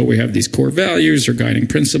concept, we have these core values or guiding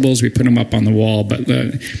principles. We put them up on the wall, but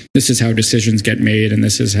this is how decisions get made, and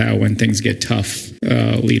this is how, when things get tough,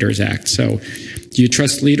 leaders act. So do you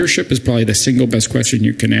trust leadership is probably the single best question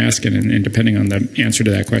you can ask, and depending on the answer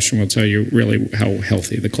to that question will tell you really how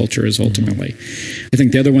healthy the culture is ultimately. Mm-hmm. I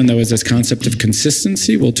think the other one, though, is this concept of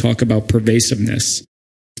consistency. We'll talk about pervasiveness.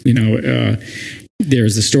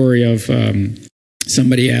 There's the story of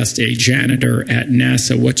somebody asked a janitor at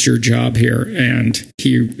NASA, "What's your job here?" And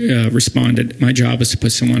he responded, "My job is to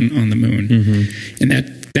put someone on the moon." Mm-hmm. And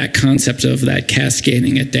that concept of that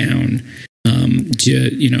cascading it down,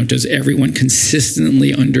 does everyone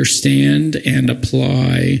consistently understand and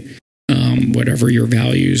apply whatever your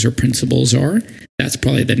values or principles are? That's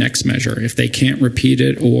probably the next measure. If they can't repeat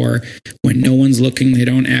it, or when no one's looking, they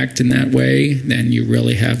don't act in that way, then you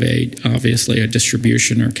really have obviously a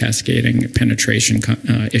distribution or cascading penetration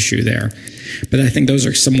issue there. But I think those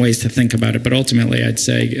are some ways to think about it. But ultimately, I'd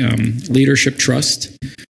say leadership trust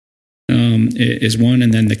is one,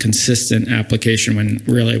 and then the consistent application when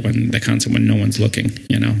no one's looking.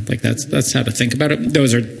 That's how to think about it.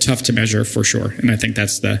 Those are tough to measure for sure, and I think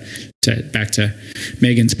that's back to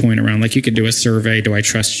Megan's point around, like, you could do a survey. Do I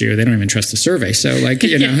trust you? They don't even trust the survey. So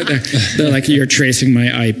they're like, you're tracing my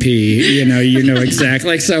IP.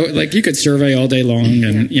 Exactly. So you could survey all day long,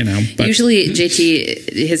 and But usually JT,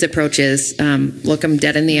 his approach is, look them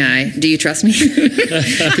dead in the eye. Do you trust me?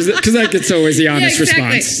 Because that gets always the honest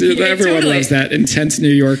response. Everyone loves that intense New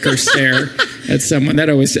Yorker stare at someone. That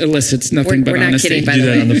always elicits nothing but honesty. We're not kidding, by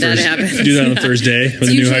the way. That happens. Do that on the first day with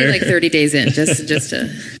a new hire. It's usually like 30 days in, just to...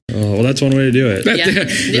 Oh, well, that's one way to do it.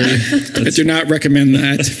 I do not recommend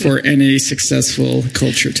that for any successful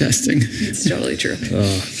culture testing. It's totally true.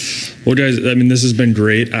 Well, guys, this has been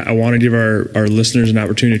great. I want to give our listeners an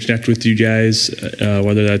opportunity to connect with you guys,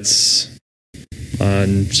 whether that's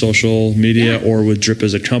on social media or with Drip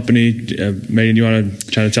as a company. Megan, do you want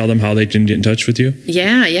to try to tell them how they can get in touch with you?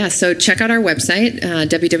 Yeah. So check out our website,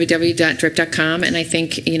 www.drip.com. And I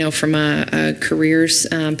think, from a careers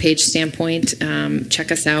page standpoint,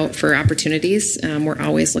 check us out for opportunities. We're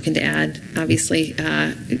always looking to add, obviously,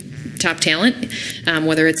 top talent,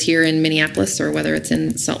 whether it's here in Minneapolis or whether it's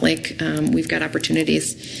in Salt Lake. We've got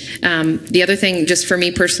opportunities. The other thing, just for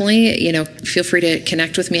me personally, feel free to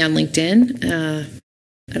connect with me on LinkedIn.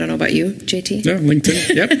 I don't know about you, JT. No,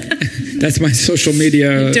 LinkedIn. Yep. That's my social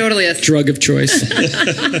media drug of choice.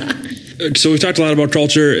 So we've talked a lot about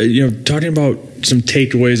culture, talking about some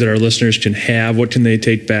takeaways that our listeners can have. What can they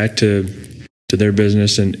take back to their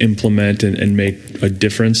business and implement and make a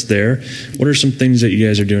difference there? What are some things that you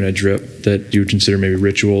guys are doing at Drip that you would consider maybe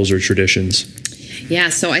rituals or traditions? Yeah,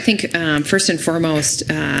 so I think first and foremost,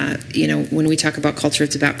 when we talk about culture,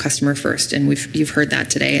 it's about customer first, and you've heard that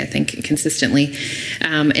today, I think, consistently.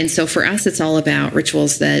 And so for us, it's all about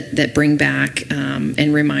rituals that bring back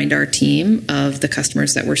and remind our team of the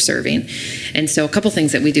customers that we're serving. And so a couple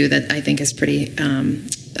things that we do that I think is pretty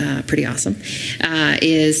awesome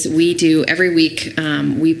is we do every week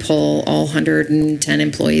we pull all 110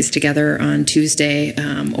 employees together on Tuesday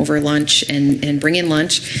over lunch and bring in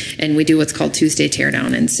lunch, and we do what's called Tuesday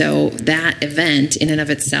Teardown. And so that event in and of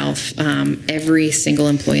itself, every single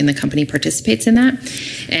employee in the company participates in that,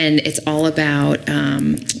 and it's all about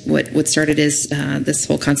what started as this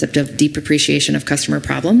whole concept of deep appreciation of customer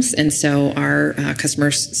problems. And so our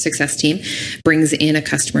customer success team brings in a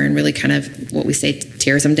customer and really kind of what we say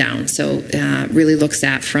tears them down. So really looks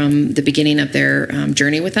at from the beginning of their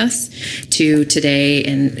journey with us to today,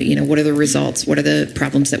 and what are the results, what are the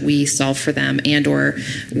problems that we solve for them, and or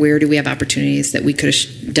where do we have opportunities that we could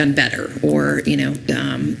have done better, or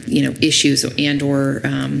issues, and or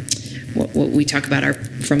what we talk about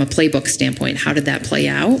from a playbook standpoint, how did that play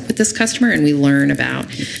out with this customer, and we learn about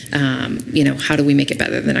how do we make it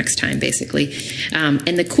better the next time, basically.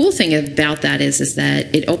 And the cool thing about that is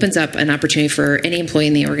that it opens up an opportunity for any employee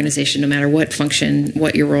in the organization, no matter what function,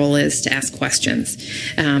 what your role is, to ask questions.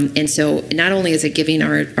 And so not only is it giving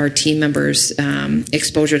our team members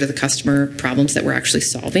exposure to the customer problems that we're actually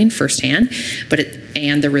solving firsthand,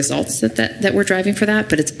 and the results that we're driving for that,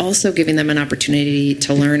 but it's also giving them an opportunity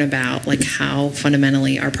to learn about how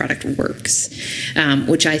fundamentally our product works,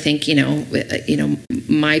 which I think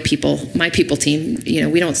my people team,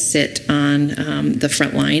 we don't sit on the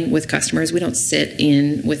front line with customers. We don't sit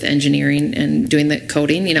in with engineering and doing the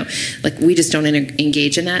coding. We just don't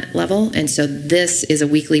engage in that level. And so this is a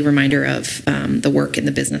weekly reminder of the work in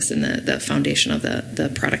the business and the foundation of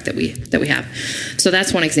the product that we have. So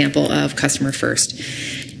that's one example of customer first.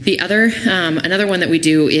 The other, another one that we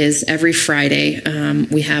do is every Friday,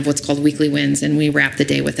 we have what's called Weekly Wins, and we wrap the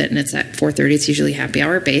day with it, and it's at 4:30. It's usually happy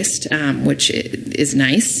hour based, which is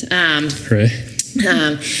nice. Right.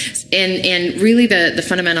 And really the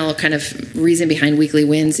fundamental kind of reason behind Weekly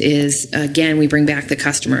Wins is, again, we bring back the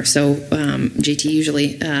customer. So JT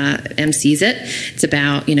usually MCs it. It's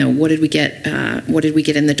about, what did we get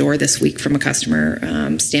in the door this week from a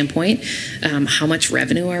customer standpoint? How much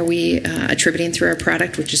revenue are we attributing through our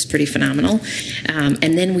product, which is pretty phenomenal.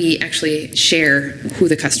 And then we actually share who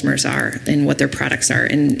the customers are and what their products are.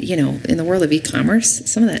 And, in the world of e-commerce,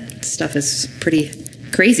 some of that stuff is pretty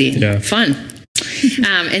crazy, fun.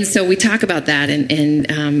 And so we talk about that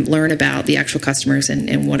and learn about the actual customers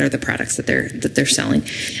and what are the products that they're selling.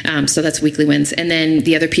 So that's Weekly Wins. And then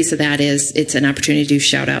the other piece of that is it's an opportunity to do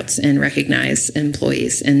shout outs and recognize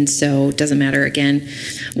employees. And so it doesn't matter, again,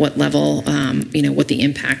 what level, what the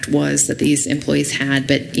impact was that these employees had,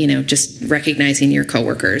 but, just recognizing your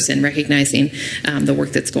coworkers and recognizing the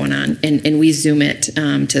work that's going on. And we Zoom it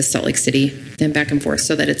to Salt Lake City and back and forth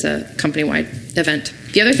so that it's a company-wide event.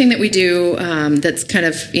 The other thing that we do that's kind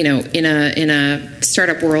of, in a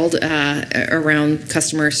startup world around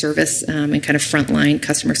customer service and kind of frontline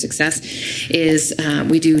customer success is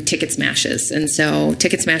we do ticket smashes. And so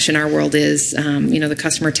ticket smash in our world is, the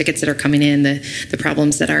customer tickets that are coming in, the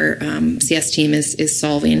problems that our CS team is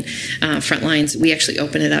solving, front lines. We actually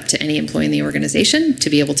open it up to any employee in the organization to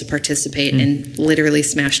be able to participate and literally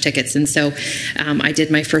smash tickets. And so I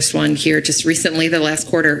did my first one here just recently, the last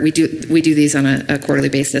quarter. We do these on a quarterly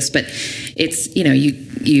basis, but it's,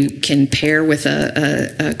 you can pair with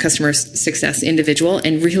a customer success individual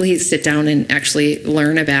and really sit down and actually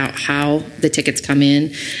learn about how the tickets come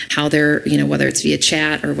in, how they're, whether it's via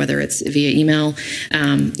chat or whether it's via email,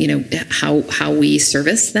 how we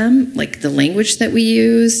service them, like the language that we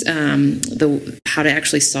use, how to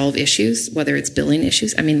actually solve issues, whether it's billing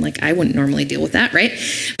issues. I mean, I wouldn't normally deal with that, right?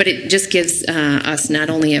 But it just gives us not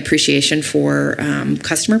only appreciation for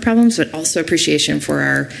customer problems, but also appreciation for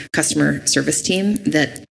our customer service team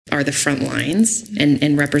that are the front lines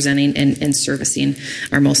and representing and servicing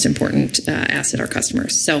our most important asset, our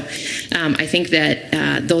customers. So I think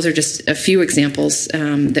that those are just a few examples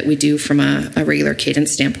that we do from a regular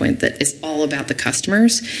cadence standpoint that is all about the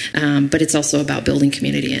customers, but it's also about building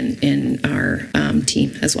community in our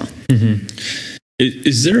team as well. Mm-hmm.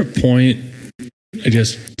 Is there a point, I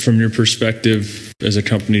guess, from your perspective as a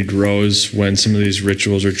company grows, when some of these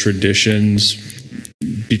rituals or traditions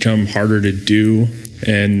become harder to do?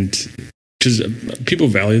 And because people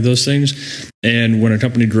value those things, and when a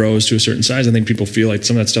company grows to a certain size, I think people feel like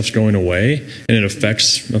some of that stuff's going away, and it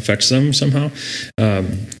affects them somehow.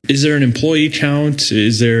 Is there an employee count?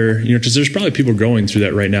 Is there, because there's probably people going through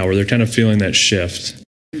that right now where they're kind of feeling that shift.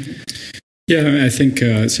 Yeah, I think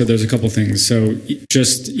so. There's a couple things. So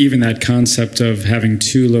just even that concept of having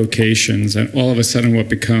two locations, and all of a sudden, what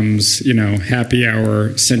becomes happy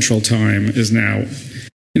hour Central Time is now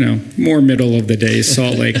more middle of the day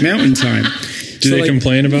Salt Lake Mountain Time. Do they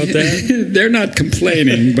complain about that? They're not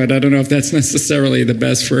complaining, but I don't know if that's necessarily the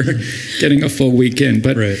best for getting a full weekend.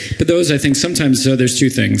 But but those, I think, sometimes there's two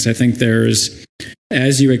things. I think there's,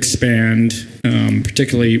 as you expand,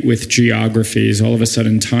 particularly with geographies, all of a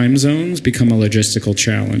sudden time zones become a logistical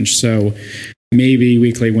challenge. So maybe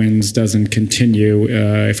Weekly Wins doesn't continue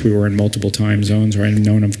if we were in multiple time zones, or I've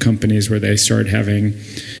known of companies where they start having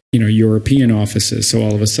European offices. So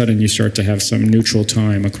all of a sudden you start to have some neutral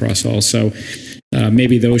time across all. So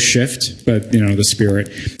maybe those shift, but the spirit.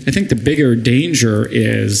 I think the bigger danger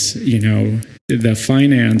is, the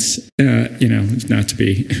finance, not to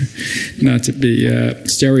be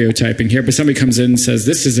stereotyping here, but somebody comes in and says,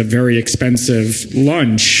 this is a very expensive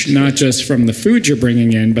lunch, not just from the food you're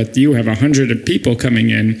bringing in, but you have 100 people coming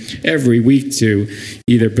in every week to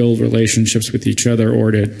either build relationships with each other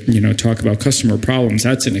or to, talk about customer problems.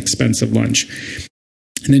 That's an expensive lunch.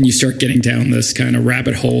 And then you start getting down this kind of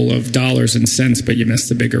rabbit hole of dollars and cents, but you miss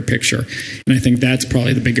the bigger picture. And I think that's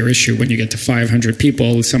probably the bigger issue when you get to 500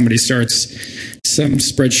 people. Some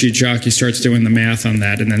spreadsheet jockey starts doing the math on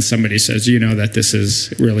that, and then somebody says, that this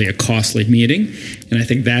is really a costly meeting. And I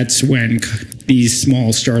think that's when these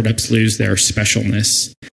small startups lose their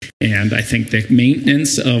specialness. And I think the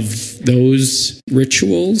maintenance of those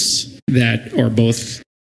rituals that are both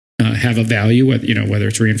have a value, whether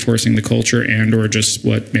it's reinforcing the culture and or just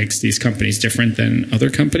what makes these companies different than other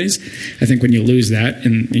companies. I think when you lose that,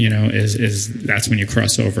 and that's when you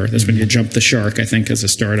cross over. That's when you jump the shark, I think, as a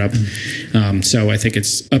startup. So I think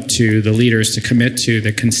it's up to the leaders to commit to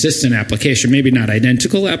the consistent application, maybe not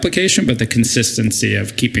identical application, but the consistency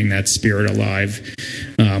of keeping that spirit alive,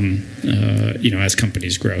 as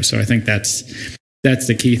companies grow. So I think that's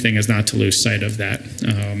the key thing, is not to lose sight of that.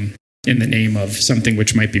 In the name of something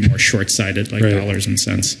which might be more short-sighted, like dollars and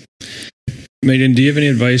cents. Megan, do you have any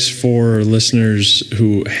advice for listeners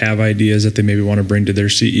who have ideas that they maybe want to bring to their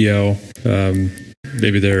CEO?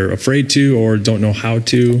 Maybe they're afraid to or don't know how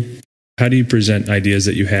to. How do you present ideas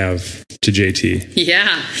that you have to JT?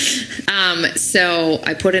 Yeah. So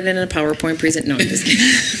I put it in a PowerPoint present. No, I'm just kidding.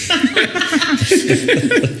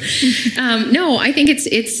 No, I think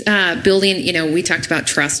it's building, we talked about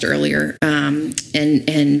trust earlier.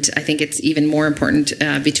 And I think it's even more important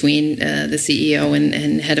between the CEO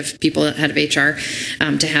and head of HR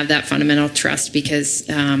to have that fundamental trust, because,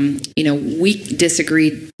 we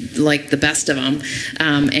disagree like the best of them,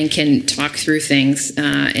 and can talk through things.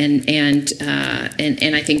 And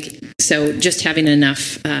I think so just having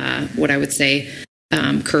enough, what I would say,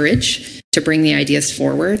 courage to bring the ideas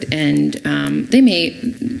forward, and they may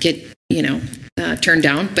get, turned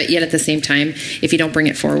down, but yet at the same time, if you don't bring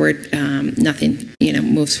it forward, nothing,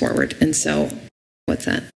 moves forward. And so what's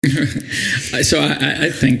that? So I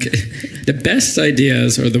think the best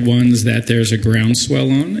ideas are the ones that there's a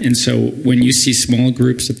groundswell on. And so when you see small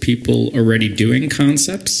groups of people already doing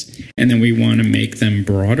concepts, and then we want to make them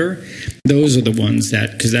broader, those are the ones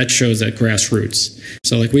because that shows that grassroots.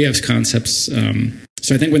 So like we have concepts.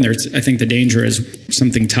 So I think I think the danger is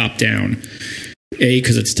something top down. A,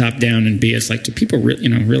 because it's top down, and B, it's like, do people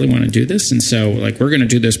really want to do this? And so, like, we're going to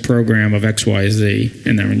do this program of X, Y, Z,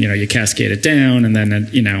 and then you cascade it down, and then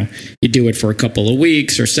you do it for a couple of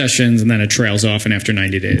weeks or sessions, and then it trails off, and after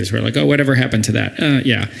 90 days, we're like, oh, whatever happened to that?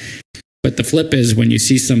 Yeah. But the flip is when you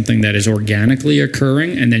see something that is organically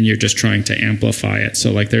occurring, and then you're just trying to amplify it.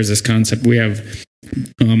 So, like, there's this concept we have.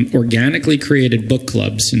 Organically created book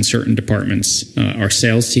clubs in certain departments. Our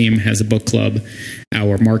sales team has a book club.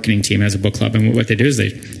 Our marketing team has a book club. And what they do is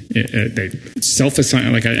they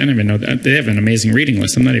self-assign, like I don't even know that. They have an amazing reading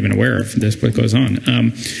list. I'm not even aware of this, what goes on.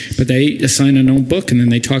 But they assign a own book, and then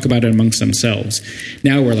they talk about it amongst themselves.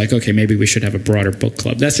 Now we're like, okay, maybe we should have a broader book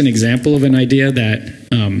club. That's an example of an idea that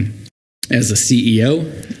as a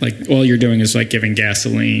CEO, like all you're doing is like giving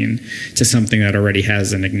gasoline to something that already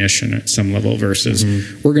has an ignition at some level versus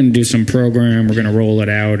we're going to do some program, we're going to roll it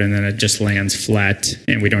out, and then it just lands flat,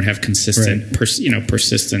 and we don't have consistent,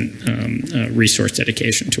 persistent resource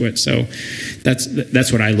dedication to it. So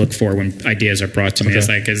that's what I look for when ideas are brought to me. It's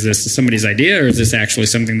like, is this somebody's idea, or is this actually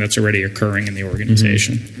something that's already occurring in the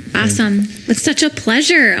organization? Awesome. It's such a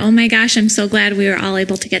pleasure. Oh my gosh, I'm so glad we were all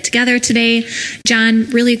able to get together today. John,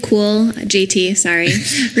 really cool. JT, sorry.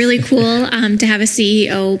 Really cool to have a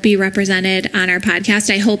CEO be represented on our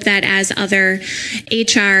podcast. I hope that as other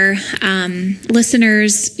HR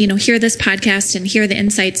listeners, hear this podcast and hear the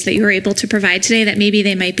insights that you were able to provide today, that maybe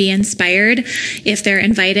they might be inspired if they're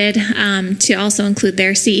invited to also include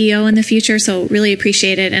their CEO in the future. So really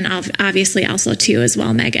appreciate it. And obviously also to you as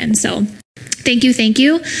well, Megan. So thank you.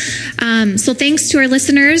 So thanks to our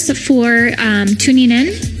listeners for tuning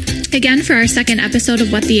in again for our second episode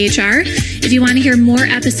of What the HR. If you want to hear more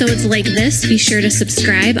episodes like this, be sure to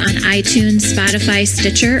subscribe on iTunes, Spotify,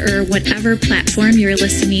 Stitcher, or whatever platform you're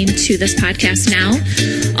listening to this podcast now.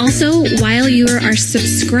 Also, while you are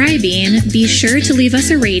subscribing, be sure to leave us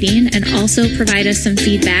a rating and also provide us some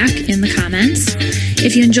feedback in the comments.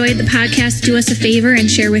 If you enjoyed the podcast, do us a favor and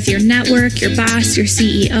share with your network, your boss, your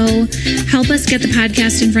CEO. Help us get the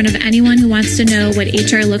podcast in front of anyone who wants to know what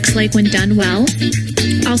HR looks like when done well.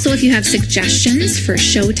 Also, if you have suggestions for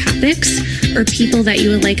show topics or people that you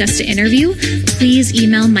would like us to interview, please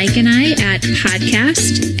email Mike and I at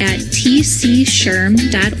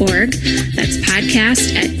podcast@tcshrm.org. That's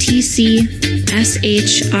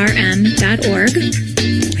podcast@tcshrm.org.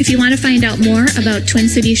 If you want to find out more about Twin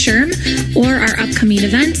Cities SHRM or our upcoming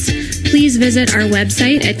events, please visit our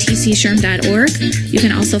website at tcshrm.org. You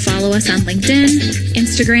can also follow us on LinkedIn,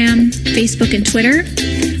 Instagram, Facebook, and Twitter.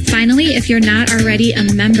 Finally, if you're not already a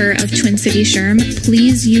member of Twin Cities SHRM,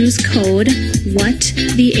 please use code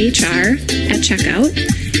WHATTHEHR at checkout,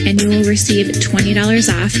 and you will receive $20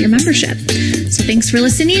 off your membership. So thanks for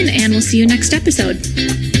listening, and we'll see you next episode.